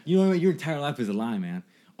you know what I mean? Your entire life is a lie, man.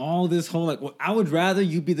 All this whole like, well, I would rather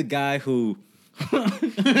you be the guy who. Damn.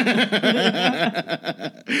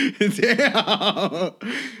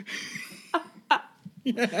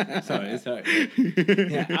 Sorry.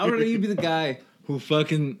 Yeah, I would rather you be the guy who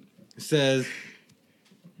fucking says.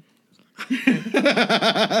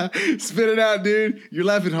 Spit it out, dude. You're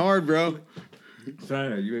laughing hard, bro.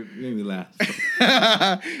 Sorry, you made me laugh.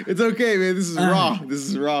 It's okay, man. This is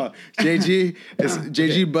raw.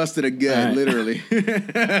 JG busted a gut, Right. literally.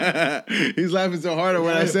 He's laughing so hard at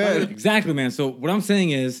what I said. Exactly, man. So what I'm saying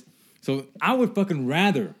is, so I would fucking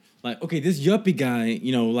rather, like, okay, this yuppie guy,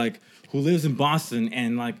 like, who lives in Boston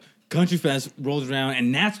and, like, Country Fest rolls around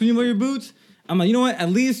and that's when you wear your boots? I'm like, you know what? At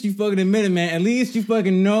least you fucking admit it, man. At least you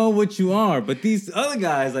fucking know what you are. But these other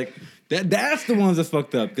guys, like, that's the ones that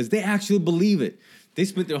fucked up because they actually believe it. They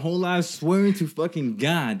spent their whole lives swearing to fucking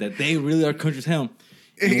God that they really are country's hell.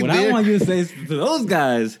 And what I want you to say is to those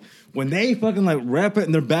guys, when they fucking like rap it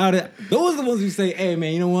and they're about it, those are the ones who say, hey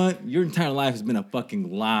man, you know what? Your entire life has been a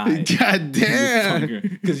fucking lie. God damn.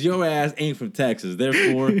 Because your ass ain't from Texas.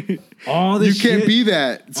 Therefore, all this You can't shit, be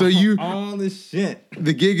that. So all this shit.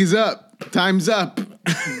 the gig is up. Time's up.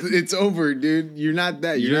 It's over, dude. You're not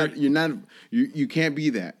that. You can't be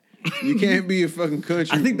that. You can't be a fucking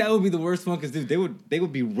country. I think that would be the worst one because dude, they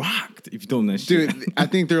would be rocked if you told them that shit. Dude, I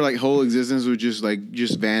think their like whole existence would just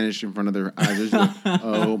vanish in front of their eyes. They're just like,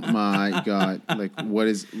 oh my god, like what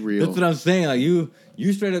is real? That's what I'm saying. Like you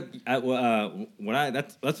straight up. That's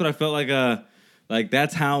what I felt like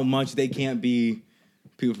that's how much they can't be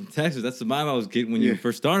people from Texas. That's the vibe I was getting when you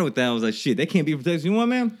first started with that. I was like, shit, they can't be from Texas. You know what,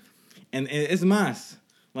 man? And it's mas.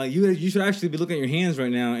 Like you should actually be looking at your hands right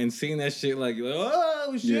now and seeing that shit. Like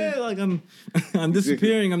oh shit, like I'm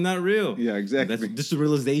disappearing. I'm not real. Yeah, exactly. That's just the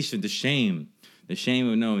realization, the shame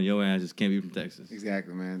of knowing your ass just can't be from Texas.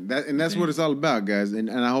 Exactly, man. That's what it's all about, guys. And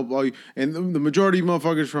I hope all you and the majority of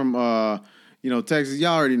motherfuckers from Texas,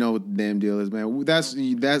 y'all already know what the damn deal is, man.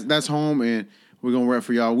 That's home, and we're gonna rep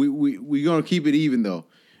for y'all. We gonna keep it even though.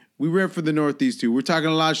 We rep for the Northeast too. We're talking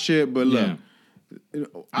a lot of shit, but look. Yeah. We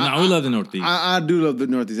love the Northeast. I do love the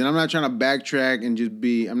Northeast, and I'm not trying to backtrack and just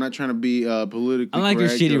be. I'm not trying to be politically. I like your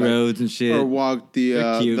shitty roads and shit, or walk the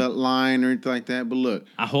line or anything like that. But look,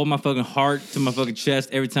 I hold my fucking heart to my fucking chest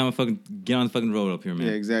every time I fucking get on the fucking road up here, man.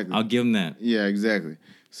 Yeah, exactly. I'll give them that. Yeah, exactly.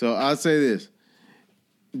 So I'll say this.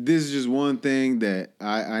 This is just one thing that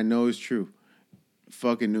I know is true.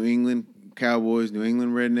 Fucking New England Cowboys, New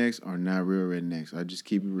England rednecks are not real rednecks. I just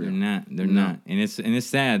keep it real. They're not, and it's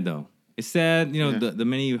sad though. It's sad, the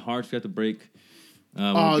many hearts we have to break.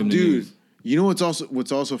 Dude, you know what's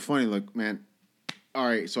also funny? Like, man, all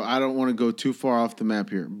right. So I don't want to go too far off the map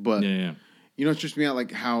here, but you know, it trips me out.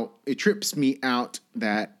 Like how it trips me out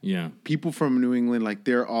that people from New England, like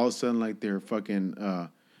they're all of a sudden like they're fucking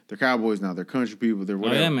they're Cowboys now. They're country people. They're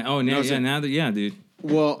whatever. Oh yeah, man. Oh now dude.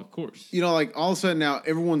 Well, of course. Like all of a sudden now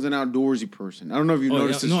everyone's an outdoorsy person. I don't know if you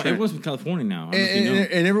noticed this. No, trend. everyone's from California now.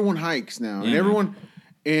 And everyone hikes now, and everyone.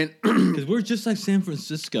 And because we're just like San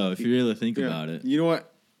Francisco, if you really think about it. You know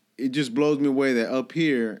what? It just blows me away that up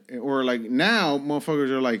here, or like now,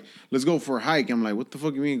 motherfuckers are like, let's go for a hike. I'm like, what the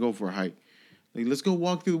fuck you mean go for a hike? Like, let's go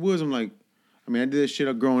walk through the woods. I'm like, I did that shit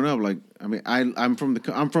up growing up. Like, I'm from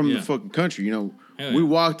the fucking country. We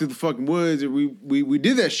walked through the fucking woods. And we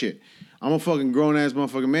did that shit. I'm a fucking grown ass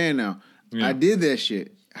motherfucking man now. Yeah. I did that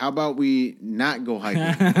shit. How about we not go hiking?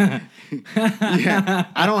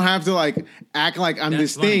 I don't have to like act like I'm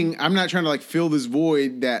this thing. I'm not trying to like fill this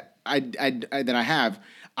void that I have.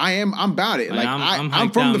 I'm about it. Like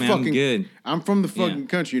I'm from the fucking. I'm from the fucking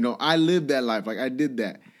country. I lived that life. Like I did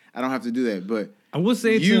that. I don't have to do that. But I will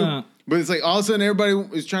say but it's like all of a sudden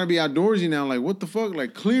everybody is trying to be outdoorsy now. Like what the fuck?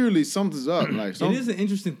 Like clearly something's up. Like it is an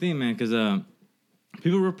interesting thing, man. Because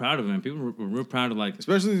people were proud of him. People were real proud of like,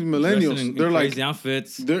 especially these millennials. They're crazy like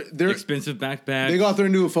outfits. They're expensive backpacks. They got there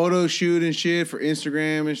and do a photo shoot and shit for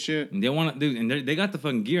Instagram and shit. And they want to do, and they got the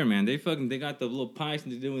fucking gear, man. They got the little pipes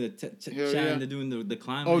and they're doing the chat and they're doing the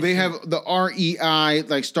climb. Oh, they have the REI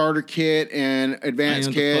like starter kit and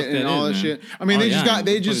advanced kit and all that shit.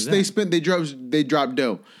 They dropped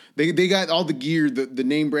dough. They got all the gear, the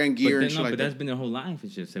name brand gear and shit like that. But that's been their whole life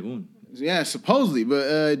and shit, según. Yeah, supposedly,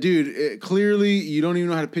 but dude, clearly you don't even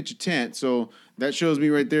know how to pitch a tent. So that shows me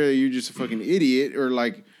right there that you're just a fucking idiot, or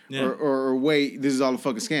like, or wait, this is all a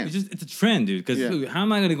fucking scam. It's a trend, dude. Because how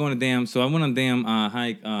am I gonna go on a damn? So I went on a damn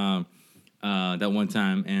hike that one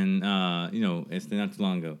time, and it's not too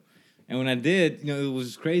long ago. And when I did, it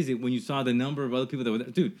was crazy when you saw the number of other people that were there,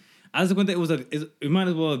 dude. I was thinking it might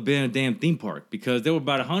as well have been a damn theme park because there were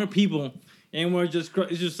about 100 people, and it's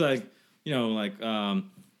just like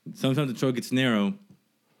sometimes the trail gets narrow, and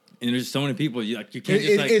there's so many people. You can't.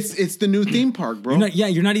 It's the new theme park, bro.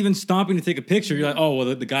 You're not even stopping to take a picture. You're like, oh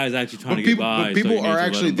well, the guy's actually trying to get by. But people are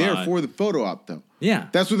actually there for the photo op, though. Yeah,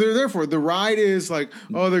 that's what they're there for. The ride is like,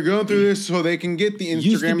 they're going through this so they can get the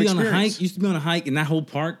Instagram experience. Used to be on a hike in that whole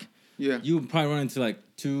park. Yeah, you would probably run into like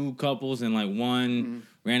 2 couples and like one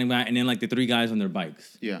random guy, and then like the 3 guys on their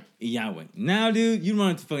bikes. Yeah, Yahweh. Now, dude, you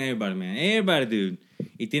run into fucking everybody, man. Everybody, dude.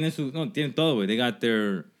 Tienen todo, güey. They got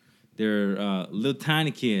their little tiny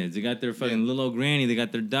kids. They got their fucking little old granny. They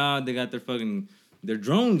got their dog. They got their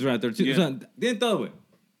drones right there too. Yeah. Tienen todo, güey.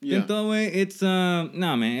 Tienen todo, güey. It's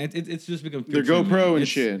man. It's just become their GoPro and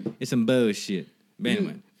shit. It's some bullshit. But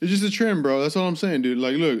anyway. It's just a trend, bro. That's all I'm saying, dude.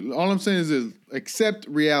 Like, look, all I'm saying is this. Accept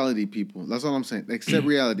reality, people. That's all I'm saying. Accept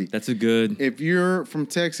reality. That's a good. If you're from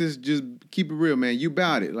Texas, just keep it real, man. You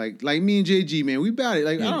bout it. Like me and JG, man. We bout it.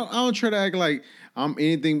 Like, I don't try to act like I'm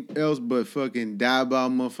anything else but fucking die about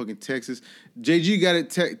motherfucking Texas. JG got it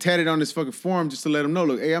tatted on his fucking forum just to let him know,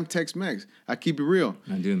 look, hey, I'm Tex-Mex. I keep it real.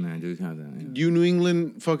 I do, man. I do have that. Yeah. You New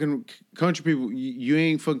England fucking country people, you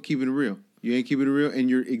ain't fucking keeping it real. You ain't keeping it real, and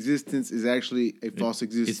your existence is actually a false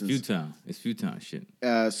existence. It's futile shit.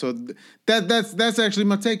 So that's actually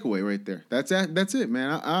my takeaway right there. That's it,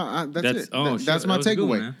 man. That's it. Oh, that's my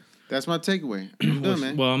takeaway. That's my takeaway. I'm done,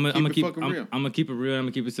 man. Well, I'm gonna keep fucking real. I'm gonna keep it real. I'm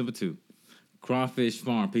gonna keep it simple too. Crawfish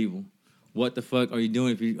farm people. What the fuck are you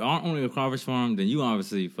doing? If you aren't owning a crawfish farm, then you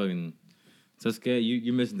obviously fucking Sasuke.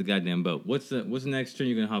 You're missing the goddamn boat. What's the next trend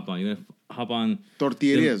you're gonna hop on? You're gonna hop on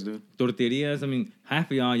Tortillerías, dude. Tortillerías. I mean, half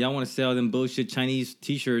of y'all want to sell them bullshit Chinese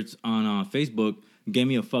T-shirts on Facebook. Gave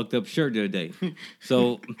me a fucked up shirt the other day.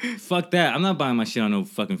 So fuck that. I'm not buying my shit on no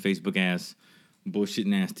fucking Facebook ass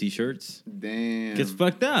bullshitting ass T-shirts. Damn. Gets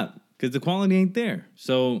fucked up because the quality ain't there.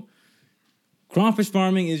 So crawfish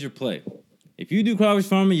farming is your play. If you do crawfish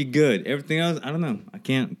farming, you're good. Everything else, I don't know. I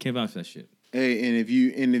can't vouch for that shit. Hey, and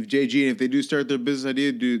if JG, if they do start their business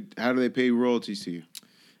idea, dude, how do they pay royalties to you?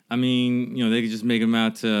 I mean, they could just make them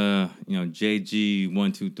out to,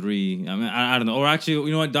 JG123. I mean, I don't know. Or actually,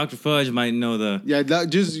 you know what? Dr. Fudge might know the... Yeah,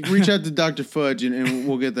 just reach out to Dr. Fudge and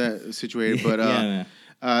we'll get that situated. But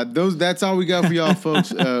that's all we got for y'all,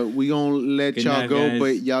 folks. We gonna let y'all go,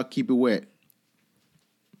 but y'all keep it wet.